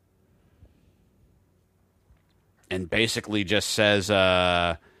 And basically just says,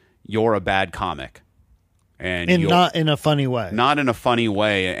 you're a bad comic. And not in a funny way. Not in a funny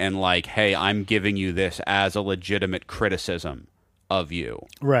way, and like, hey, I'm giving you this as a legitimate criticism of you.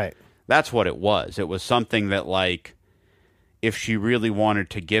 Right. That's what it was. It was something that, like, if she really wanted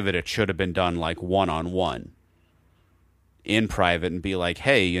to give it, it should have been done, like, one-on-one in private and be like,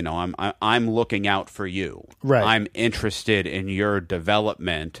 hey, I'm looking out for you. Right. I'm interested in your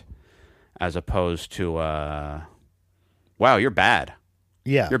development, as opposed to, wow, you're bad.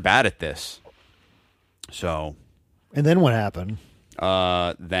 Yeah. You're bad at this. So. And then what happened?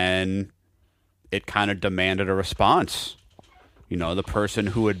 Then it kind of demanded a response. You know, the person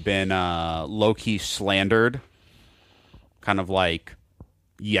who had been low-key slandered kind of like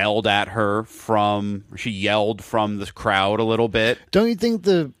yelled at her she yelled from the crowd a little bit. Don't you think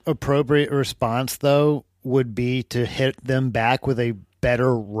the appropriate response, though, would be to hit them back with a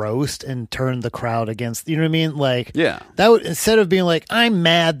better roast and turn the crowd against, you know what I mean? Like, yeah, that would, instead of being like, I'm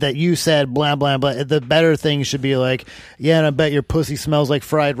mad that you said blah, blah, blah, the better thing should be like, yeah, and I bet your pussy smells like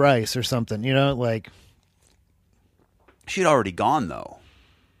fried rice or something, you know? Like, she'd already gone, though.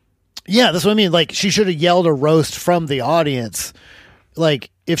 Yeah, that's what I mean. Like, she should have yelled a roast from the audience.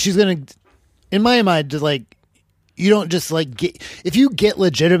 Like, if she's going to, in my mind, like, you don't just, like, if you get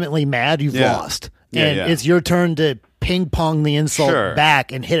legitimately mad, you've lost. And it's your turn to ping pong the insult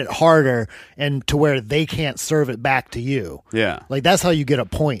back and hit it harder and to where they can't serve it back to you. Yeah. Like, that's how you get a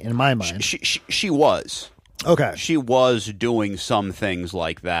point in my mind. She was. Okay. She was doing some things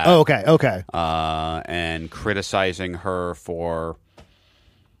like that. Oh, okay. Okay. And criticizing her for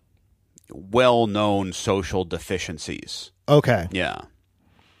well-known social deficiencies. Okay. Yeah.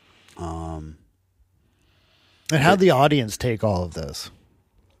 And how'd the audience take all of this?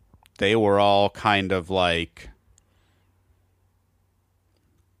 They were all kind of like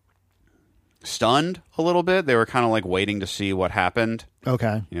stunned a little bit. They were kind of like waiting to see what happened.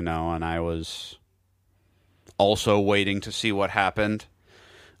 Okay. You know, and I was also waiting to see what happened.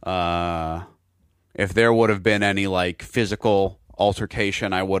 If there would have been any like physical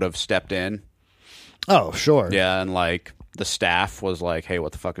altercation, I would have stepped in. Oh, sure. Yeah, and like the staff was like, hey,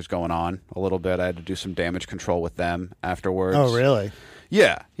 what the fuck is going on? A little bit. I had to do some damage control with them afterwards. Oh, really?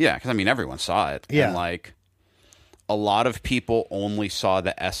 Yeah, because I mean, everyone saw it. Yeah. And like a lot of people only saw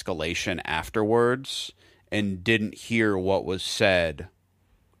the escalation afterwards and didn't hear what was said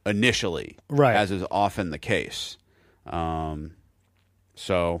initially, right? As is often the case.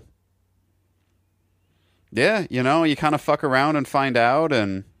 So, yeah, you know, you kind of fuck around and find out,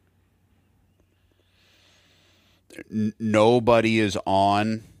 and nobody is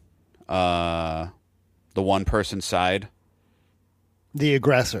on the one person's side. The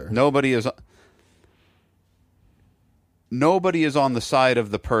aggressor. Nobody is on the side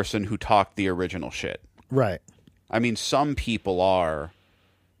of the person who talked the original shit. Right. I mean, some people are.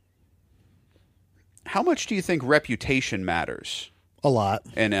 How much do you think reputation matters? A lot.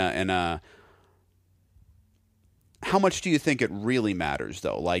 And how much do you think it really matters,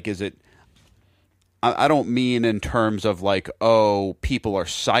 though? Like, is it? I don't mean in terms of like, oh, people are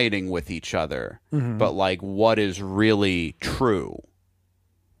siding with each other, but like, what is really true?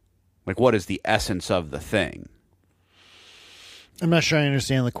 Like, what is the essence of the thing? I'm not sure I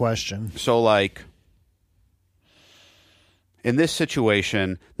understand the question. So, like, in this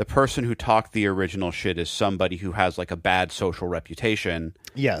situation, the person who talked the original shit is somebody who has, like, a bad social reputation.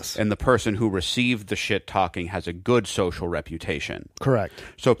 Yes. And the person who received the shit talking has a good social reputation. Correct.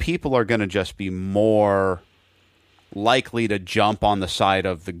 So people are going to just be more likely to jump on the side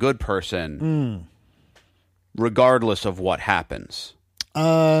of the good person regardless of what happens.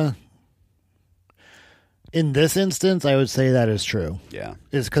 In this instance, I would say that is true. Yeah.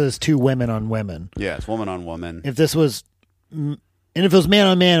 It's because it's two women on women. Yeah, it's woman on woman. If this was, and if it was man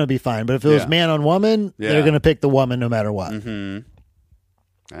on man, it would be fine. But if it was man on woman, they're going to pick the woman no matter what. Mm-hmm.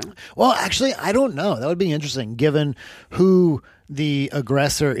 Yeah. Well, actually, I don't know. That would be interesting, given who the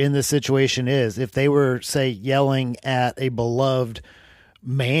aggressor in this situation is. If they were, say, yelling at a beloved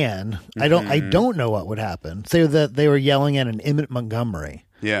man, I don't know what would happen. Say that they were yelling at an Emmett Montgomery.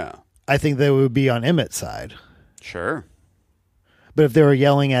 Yeah. I think they would be on Emmett's side. Sure. But if they were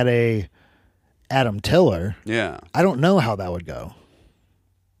yelling at a Adam Tiller, I don't know how that would go.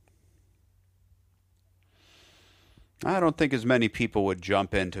 I don't think as many people would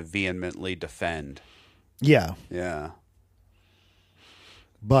jump in to vehemently defend. Yeah. Yeah.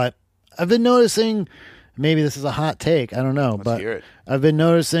 But I've been noticing, maybe this is a hot take, I don't know, Let's hear it. I've been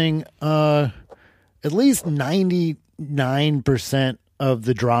noticing at least 99% of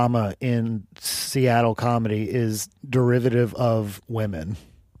the drama in Seattle comedy is derivative of women.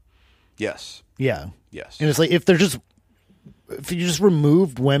 Yes. Yeah. Yes. And it's like if you just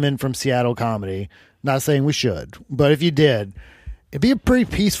removed women from Seattle comedy, not saying we should, but if you did, it'd be a pretty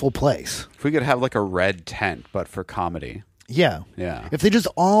peaceful place. If we could have like a red tent, but for comedy. Yeah. Yeah. If they just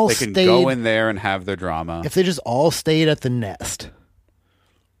all they can go in there and have their drama. If they just all stayed at the nest.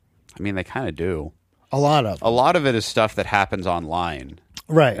 I mean, they kind of do. A lot of it is stuff that happens online.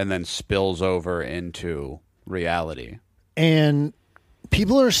 Right. And then spills over into reality. And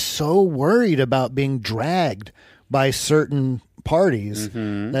people are so worried about being dragged by certain parties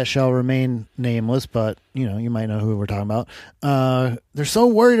that shall remain nameless, but you might know who we're talking about. They're so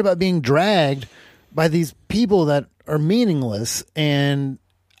worried about being dragged by these people that are meaningless, and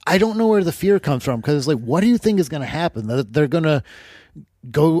I don't know where the fear comes from, because it's like, what do you think is going to happen? That they're going to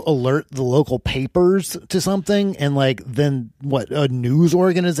go alert the local papers to something, and then what, a news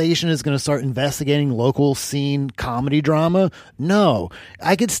organization is going to start investigating local scene comedy drama? No,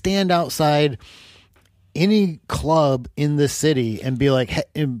 I could stand outside any club in the city and be like, hey,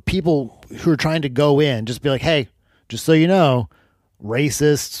 and people who are trying to go in, just be like, hey, just so you know,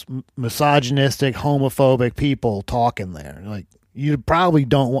 racists, misogynistic, homophobic people talking there. Like, you probably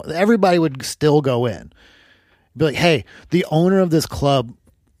don't want, everybody would still go in. Be like, hey, the owner of this club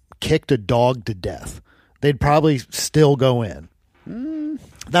kicked a dog to death. They'd probably still go in.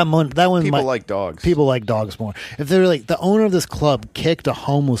 That one People like dogs. People like dogs more. If they're like, the owner of this club kicked a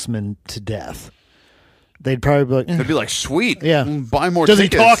homeless man to death, they'd probably be like, They'd be like, sweet. Yeah. Buy more does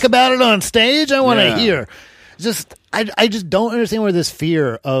tickets. he talk about it on stage? I want to Yeah. hear. Just, I just don't understand where this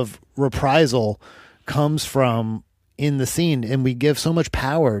fear of reprisal comes from in the scene, and we give so much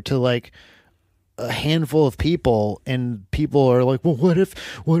power to like a handful of people, and people are like, well, what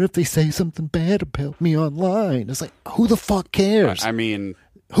if they say something bad about me online? It's like, who the fuck cares? I mean,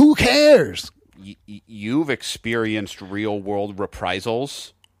 Who cares? you've experienced real world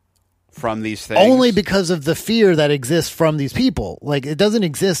reprisals from these things. Only because of the fear that exists from these people. Like, it doesn't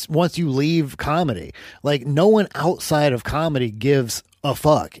exist once you leave comedy. Like, no one outside of comedy gives a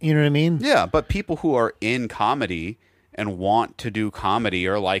fuck. You know what I mean? Yeah, but people who are in comedy and want to do comedy,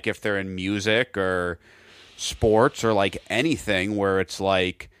 or like if they're in music or sports or like anything where it's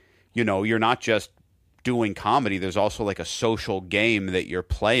like, you're not just doing comedy, there's also like a social game that you're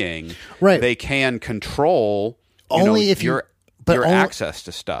playing. Right. They can control Only if you- your but your only- access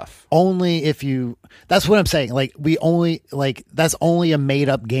to stuff. Only if you, that's what I'm saying. Like, that's only a made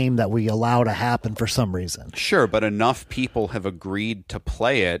up game that we allow to happen for some reason. Sure, but enough people have agreed to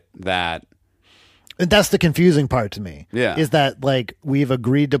play it that And that's the confusing part to me. Yeah. Is that like, we've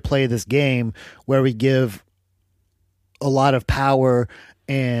agreed to play this game where we give a lot of power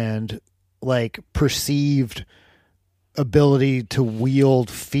and like perceived ability to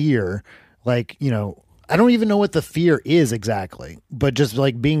wield fear. Like, I don't even know what the fear is exactly, but just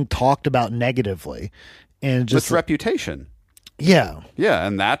like being talked about negatively, and just it's reputation. yeah, Yeah,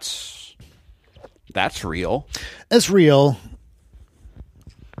 and that's real. it's real.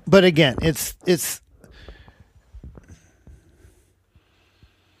 But again, it's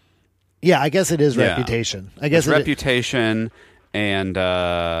yeah, I guess it is Yeah. reputation. I guess It's reputation, and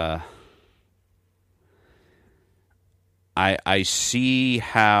I see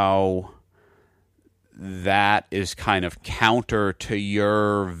how that is kind of counter to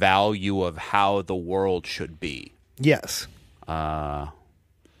your value of how the world should be. yes.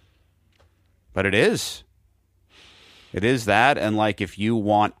 But it is. It is that, and like if you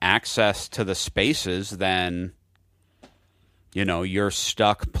want access to the spaces, then you're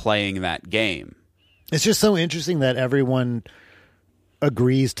stuck playing that game. It's just so interesting that everyone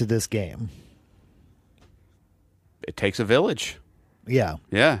agrees to this game. It takes a village. Yeah.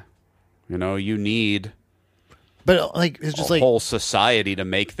 Yeah. You need But like, it's just a like, whole society to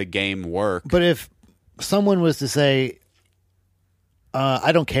make the game work. but if someone was to say,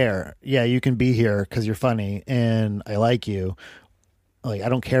 I don't care. Yeah, you can be here because you're funny and I like you. Like, I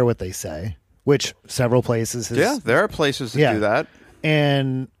don't care what they say, which several places has, Yeah, there are places that Yeah. do that.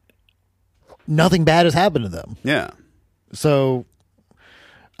 and nothing bad has happened to them. Yeah. So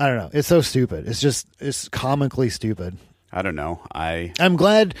I don't know. It's so stupid. It's comically stupid. I don't know. I'm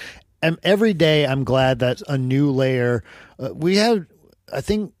glad. Every day I'm glad that a new layer. We have, I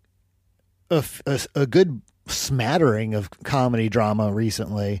think, a good smattering of comedy drama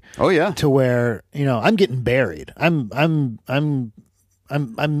recently. Oh yeah. To where I'm getting buried. I'm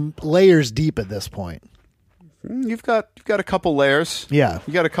layers deep at this point. You've got a couple layers. Yeah.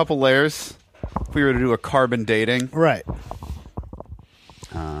 You got a couple layers. If we were to do a carbon dating. Right.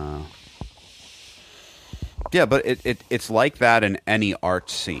 Yeah, but it's like that in any art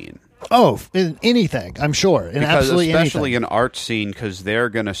scene. Oh, in anything, I'm sure. In Because absolutely especially anything. an art scene, because they're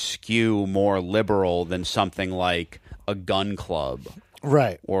going to skew more liberal than something like a gun club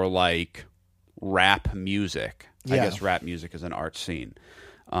Right. or like rap music. I Yeah. guess rap music is an art scene.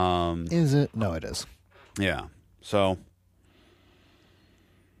 Is it? No, it is. Yeah. So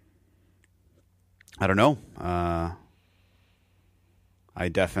I don't know. I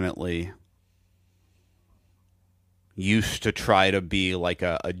definitely used to try to be like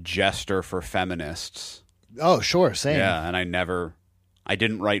a jester for feminists. Oh, sure. Same. Yeah, and I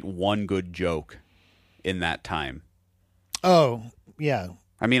didn't write one good joke in that time. Oh, yeah.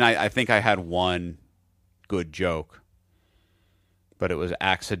 I mean, I think I had one good joke, but it was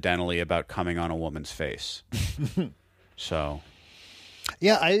accidentally about coming on a woman's face. So,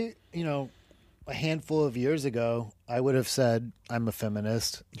 Yeah, a handful of years ago, I would have said I'm a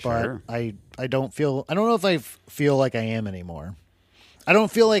feminist, Sure. but I don't know if I feel like I am anymore. I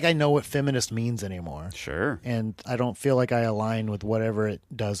don't feel like I know what feminist means anymore. sure. And I don't feel like I align with whatever it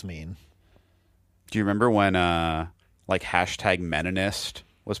does mean. Do you remember when like hashtag Meninist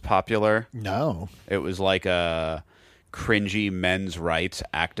was popular? No. It was like a cringy men's rights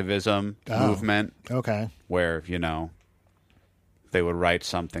activism Oh. movement Okay. where, they would write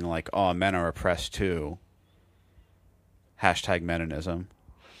something like, oh, men are oppressed too. Hashtag Meninism.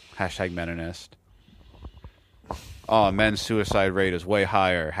 Hashtag Meninist. Oh, men's suicide rate is way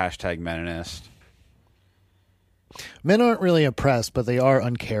higher. Hashtag Meninist. Men aren't really oppressed, but they are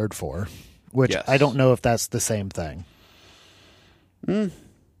uncared for, which Yes. I don't know if that's the same thing.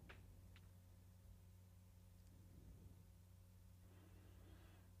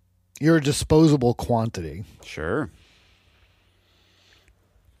 You're a disposable quantity. Sure.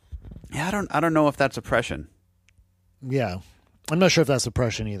 Yeah, I don't know if that's oppression. Yeah. I'm not sure if that's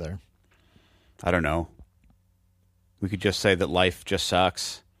oppression either. I don't know. We could just say that life just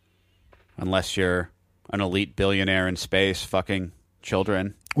sucks. Unless you're an elite billionaire in space fucking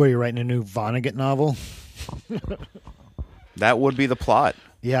children. Where you're writing a new Vonnegut novel? That would be the plot.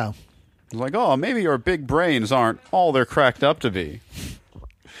 Yeah. It's like, oh, maybe your big brains aren't all they're cracked up to be.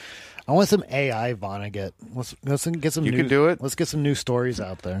 I want some AI Vonnegut. Let's get some You new, can do it? Let's get some new stories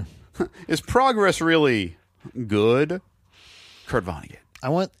out there. Is progress really good? Kurt Vonnegut. I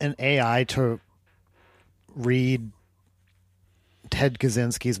want an AI to read Ted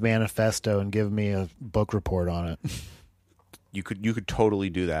Kaczynski's manifesto and give me a book report on it. You could totally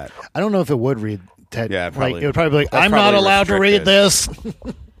do that. I don't know if it would read Ted. Yeah, probably. Like, it would probably be like, That's I'm not probably allowed to read restricted.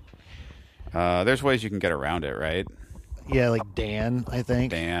 this. There's ways you can get around it, right? Yeah, like Dan, I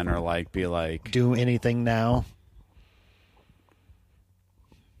think. Dan, or like be like, Do anything now.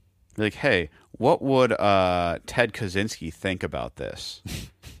 hey, what would Ted Kaczynski think about this?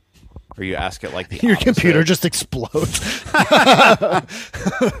 Or you ask it like the Your opposite. computer just explodes.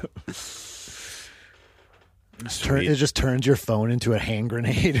 Sweet. It just turns your phone into a hand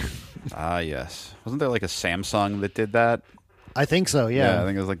grenade. Ah, yes. Wasn't there like a Samsung that did that? I think so, I yeah.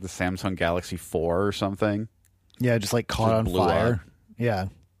 think it was like the Samsung Galaxy 4 or something. Yeah, just like caught Just on blew fire. up.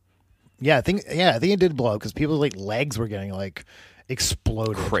 Yeah. I think it did blow up because people's like legs were getting like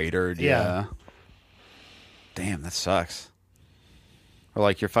exploded. Cratered, Yeah. yeah. Damn, that sucks. Or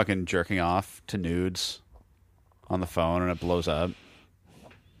like you're fucking jerking off to nudes on the phone and it blows up.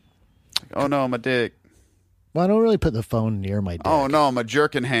 Like, oh no, my dick. Well, I don't really put the phone near my dick. Oh no, my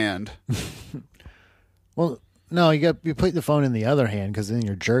jerking hand. Well, no, you put the phone in the other hand because then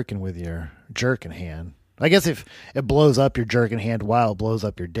you're jerking with your jerking hand. I guess if it blows up your jerking hand while it blows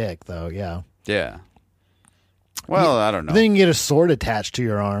up your dick, though, yeah. Yeah. Well, I don't know. But then you can get a sword attached to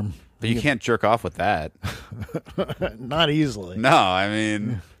your arm. But you can't jerk off with that. Not easily. No, I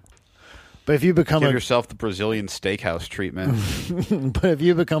mean, But if you become give yourself the Brazilian steakhouse treatment.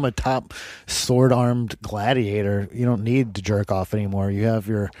 a top sword-armed gladiator, you don't need to jerk off anymore. You have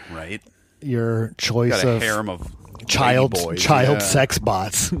your Right? choice Got a of harem of child ladyboys, yeah. sex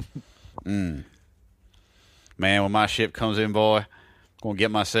bots. Man, when my ship comes in, boy, I'm going to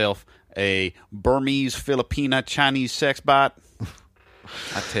get myself a Burmese, Filipina, Chinese sex bot.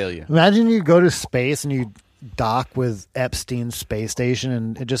 I tell you. Imagine you go to space and you dock with Epstein's space station,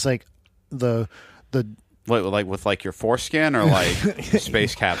 and it just like the What, like with like your foreskin or like the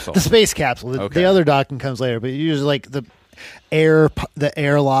space capsule? space capsule. The Okay. other docking comes later, but usually like the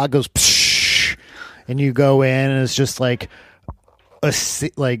airlock goes, psh, and you go in, and it's just like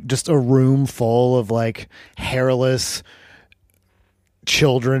just a room full of like hairless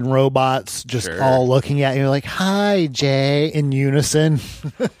children robots just Sure. all looking at you like, hi Jay, in unison.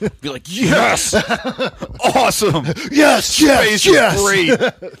 Be like, yes, awesome, Yes, space is great.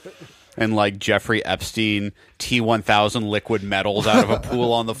 And like Jeffrey Epstein T-1000 liquid metals out of a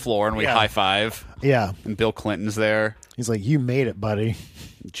pool on the floor, and we Yeah. high five. Yeah, And Bill Clinton's there. he's like, you made it, buddy.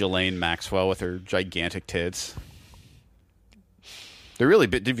 Ghislaine Maxwell with her gigantic tits. They're really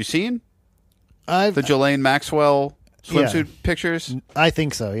big. Have you seen the Ghislaine Maxwell swimsuit pictures? I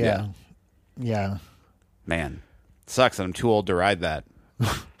think so. Yeah. Man, sucks that I'm too old to ride that.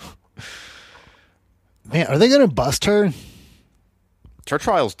 Man, are they gonna bust her? Her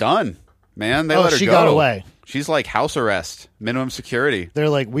trial's done, man. They Oh, let her she go. got away. She's like house arrest, minimum security, They're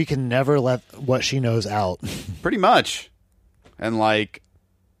like, we can never let what she knows out. pretty much. And like,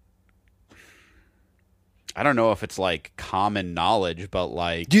 I don't know if it's like common knowledge, but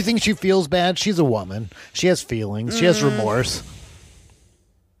like, Do you think she feels bad? She's a woman. She has feelings. She has remorse.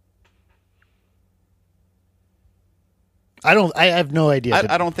 I have no idea.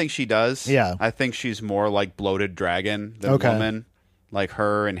 I don't think she does. Yeah. I think she's more like bloated dragon than Okay. woman. Like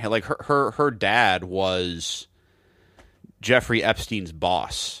her and like her dad was Jeffrey Epstein's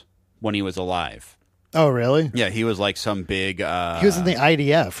boss when he was alive. Oh, really? Yeah, he was like some big. He was in the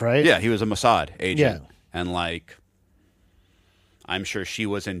IDF, right? Yeah, he was a Mossad agent. Yeah. And like, I'm sure she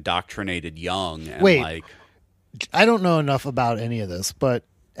was indoctrinated young. And Wait. like, I don't know enough about any of this, but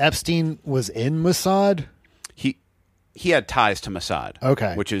Epstein was in Mossad? he had ties to Mossad.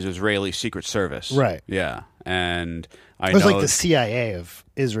 Okay. Which is Israeli Secret Service. Right. Yeah. And I It was know like the CIA of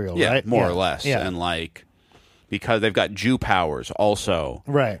Israel, yeah, right? more or less. Yeah. And like, because they've got Jew powers also.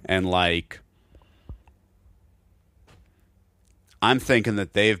 Right. And like, I'm thinking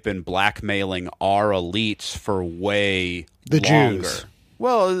that they've been blackmailing our elites for way The longer. Jews.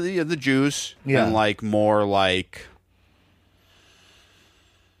 Well, yeah, the Jews. Yeah. And like more like.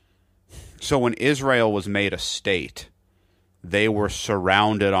 So when Israel was made a state, they were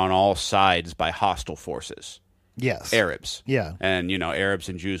surrounded on all sides by hostile forces. Yes. Arabs. Yeah. And, you know, Arabs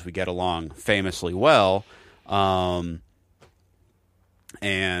and Jews, we get along famously well. And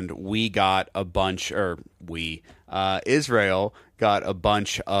we got a bunch, Israel got a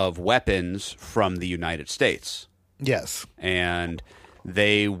bunch of weapons from the United States. Yes. And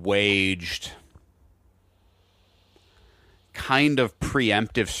they waged kind of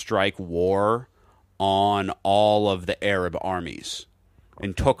preemptive strike war on all of the Arab armies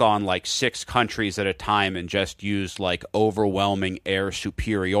and took on like 6 countries at a time and just used like overwhelming air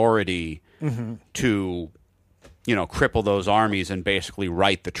superiority to, you know, cripple those armies and basically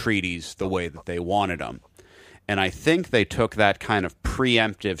write the treaties the way that they wanted them. And I think they took that kind of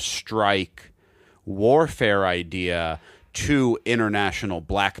preemptive strike warfare idea to international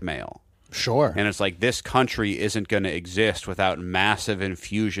blackmail. Sure. And it's like, this country isn't going to exist without massive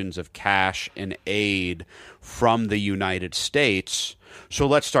infusions of cash and aid from the United States. So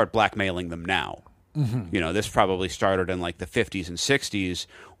let's start blackmailing them now. You know, this probably started in like the 50s and 60s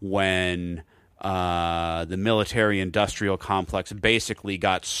when the military-industrial complex basically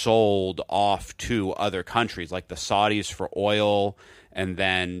got sold off to other countries, like the Saudis for oil, and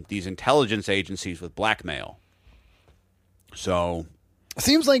then these intelligence agencies with blackmail. So...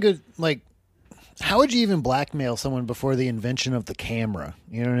 Seems like how would you even blackmail someone before the invention of the camera?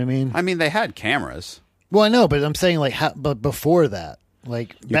 You know what I mean? I mean, they had cameras. Well, I know, but I'm saying like, but before that,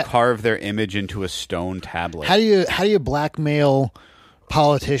 like, You carve their image into a stone tablet. how do you blackmail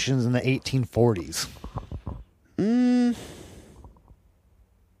politicians in the 1840s?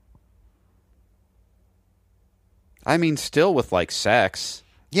 I mean, still with like sex.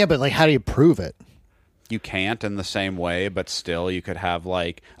 Yeah, but like, how do you prove it? You can't in the same way, but still you could have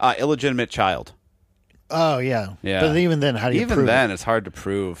like illegitimate child. Oh yeah, Yeah. But even then, how do you Even prove then, it? it's hard to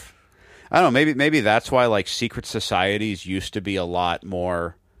prove. I don't know. Maybe that's why like secret societies used to be a lot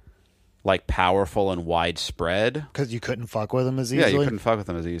more like powerful and widespread. Because you couldn't fuck with them as Yeah, easily. you couldn't fuck with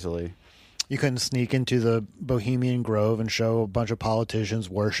them as easily. You couldn't sneak into the Bohemian Grove and show a bunch of politicians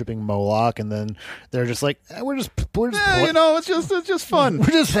worshiping Moloch, and then they're just like, we're just Yeah, you know, it's just fun. we're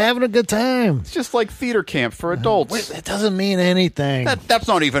just having a good time. It's just like theater camp for adults. Wait, it doesn't mean anything. That's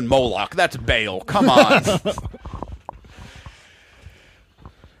not even Moloch. That's Baal. Come on.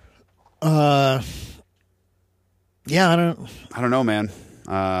 Yeah, I don't. I don't know, man.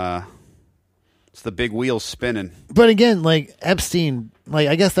 It's the big wheel spinning. But again, like Epstein, like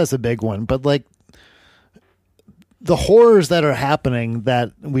I guess that's a big one. But like the horrors that are happening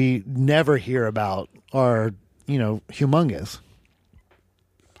that we never hear about are, you know, humongous.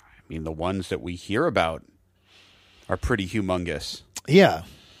 I mean, the ones that we hear about are pretty humongous. Yeah.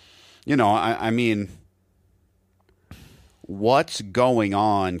 You know, I mean, what's going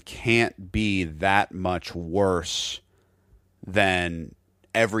on can't be that much worse than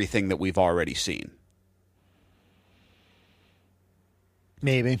everything that we've already seen.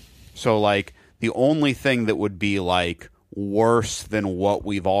 Maybe. So, like, the only thing that would be, like, worse than what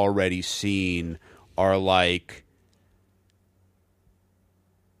we've already seen are, like,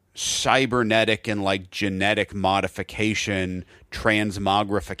 cybernetic and, like, genetic modification,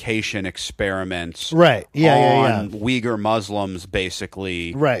 transmogrification experiments. Right. Yeah, on yeah. Uyghur Muslims,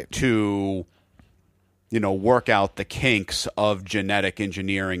 basically. Right. To, you know, work out the kinks of genetic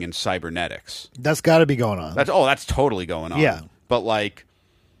engineering and cybernetics. That's got to be going on. That's totally going on. Yeah. But, like,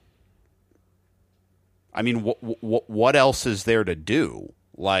 I mean, what else is there to do?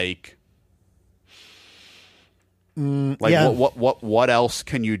 Like, Like, yeah. what else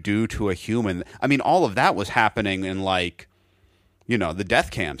can you do to a human? I mean, all of that was happening in, like, you know, the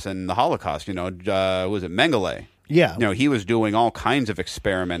death camps and the Holocaust. You know, was it Mengele? Yeah. You know, he was doing all kinds of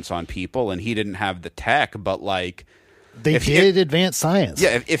experiments on people, and he didn't have the tech, but, like, They did advance science.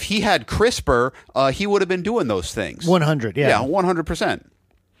 yeah, if he had CRISPR, he would have been doing those things. 100, yeah. Yeah, 100%.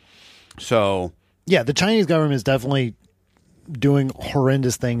 So, Yeah, the Chinese government is definitely doing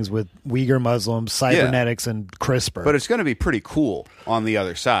horrendous things with Uyghur Muslims, cybernetics, and CRISPR. but it's going to be pretty cool on the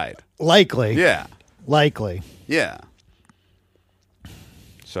other side. Likely. Yeah, Likely. yeah.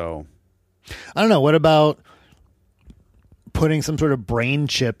 So, I don't know. What about putting some sort of brain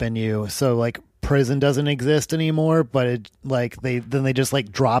chip in you? So, like, prison doesn't exist anymore, but it, like, they just,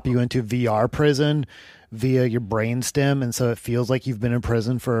 like, drop you into VR prison via your brain stem, and so it feels like you've been in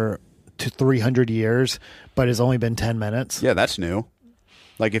prison for 300 years, but it's only been 10 minutes. yeah, that's new.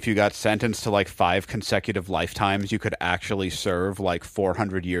 Like, if you got sentenced to, like, 5 consecutive lifetimes, you could actually serve, like,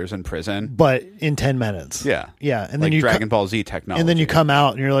 400 years in prison. But in 10 minutes. Yeah. Yeah. And Like then you Dragon Ball Z technology. and then you come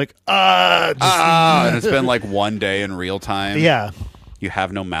out and you're like, and it's been, like, 1 day in real time. yeah. You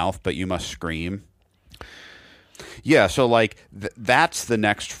have no mouth, but you must scream. Yeah, so, like, that's the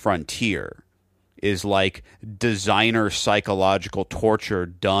next frontier, is, like, designer psychological torture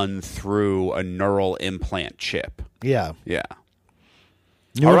done through a neural implant chip. Yeah. Yeah.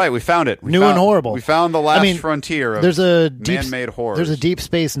 New All and- right, we found it. new and horrible. We found the last frontier of there's a man-made horrors. There's a Deep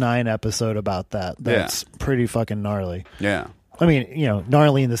Space Nine episode about that. That's pretty fucking gnarly. Yeah. I mean, you know,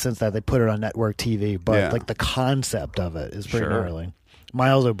 gnarly in the sense that they put it on network TV, but Yeah. like the concept of it is pretty Sure. gnarly.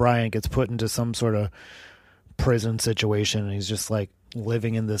 Miles O'Brien gets put into some sort of prison situation, and he's just like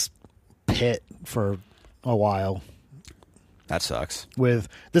living in this pit for a while That sucks. with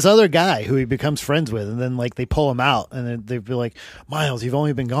this other guy who he becomes friends with, and then like they pull him out, and then they'd be like, "Miles, you've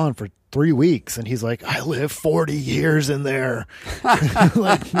only been gone for 3 weeks," and he's like, "I lived 40 years in there."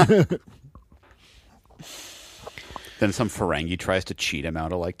 Then some Ferengi tries to cheat him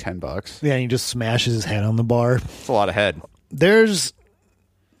out of like $10. Yeah, and he just smashes his head on the bar. It's a lot of head. There's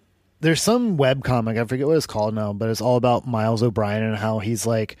some webcomic, I forget what it's called now, but it's all about Miles O'Brien and how he's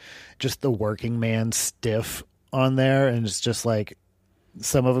like just the working man stiff on there, and it's just like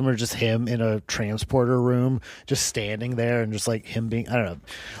some of them are just him in a transporter room just standing there, and just like him being, I don't know.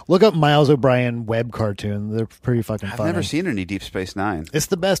 Look up Miles O'Brien web cartoon. They're pretty fucking I've funny. never seen any Deep Space Nine. It's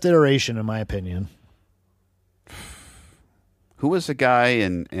the best iteration in my opinion. Who was the guy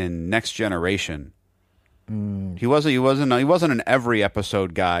in Next Generation? He wasn't an every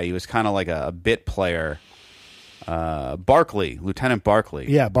episode guy. He was kind of like a bit player. Barclay, Lieutenant Barclay.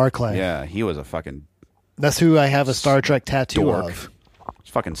 Yeah, Barclay. Yeah, he was a fucking That's who I have a Star Trek tattoo dork. of.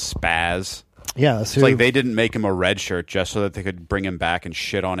 Fucking spaz. Yeah, that's It's who. like they didn't make him a red shirt just so that they could bring him back and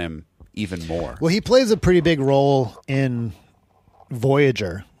shit on him even more. Well, he plays a pretty big role in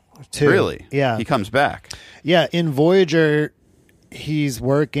Voyager, too. Really? Yeah. He comes back. Yeah, in Voyager, he's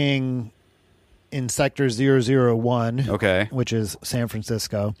working in Sector 001, Okay. which is San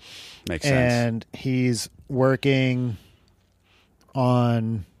Francisco. Makes sense. And he's working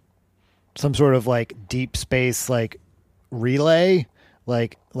on some sort of like deep space like relay,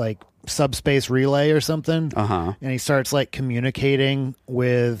 like subspace relay or something. Uh-huh. And he starts like communicating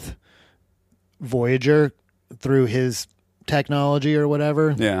with Voyager through his technology or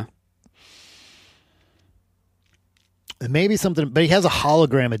whatever. Yeah. Maybe something, but he has a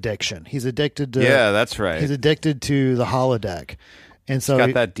hologram addiction. He's addicted to. Yeah, that's right. He's addicted to the holodeck, and so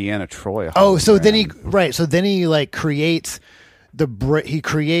Got that Deanna Troy. Oh, so then hologram. So then he like creates he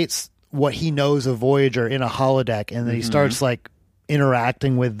creates what he knows of Voyager in a holodeck, and then he starts like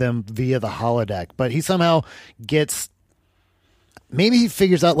interacting with them via the holodeck. But he somehow gets. Maybe he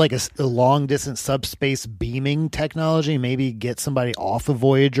figures out like a long distance subspace beaming technology. Maybe get somebody off of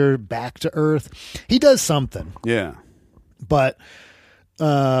Voyager back to Earth. He does something. Yeah. But,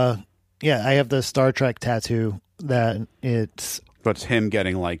 yeah, I have the Star Trek tattoo that it's But it's him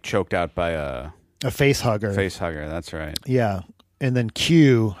getting like choked out by a face hugger. face hugger. That's right. Yeah. And then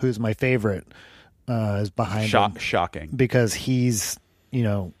Q, who's my favorite, is behind him Shocking. because he's, you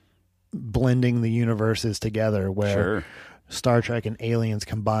know, blending the universes together where Sure. Star Trek and Aliens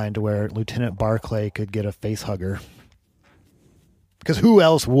combined, where Lieutenant Barclay could get a face hugger. Because who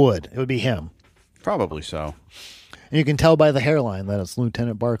else would? It would be him. Probably so. And you can tell by the hairline that it's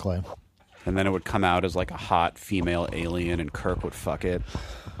Lieutenant Barclay. And then it would come out as like a hot female alien, and Kirk would fuck it.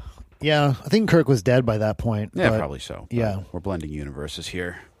 Yeah, I think Kirk was dead by that point. Yeah, but- probably so. But yeah. we're blending universes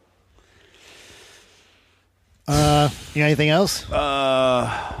here. You got anything else?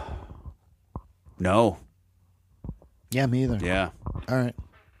 No. Yeah, me either. Yeah. All right.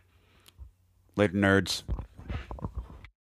 Later, nerds.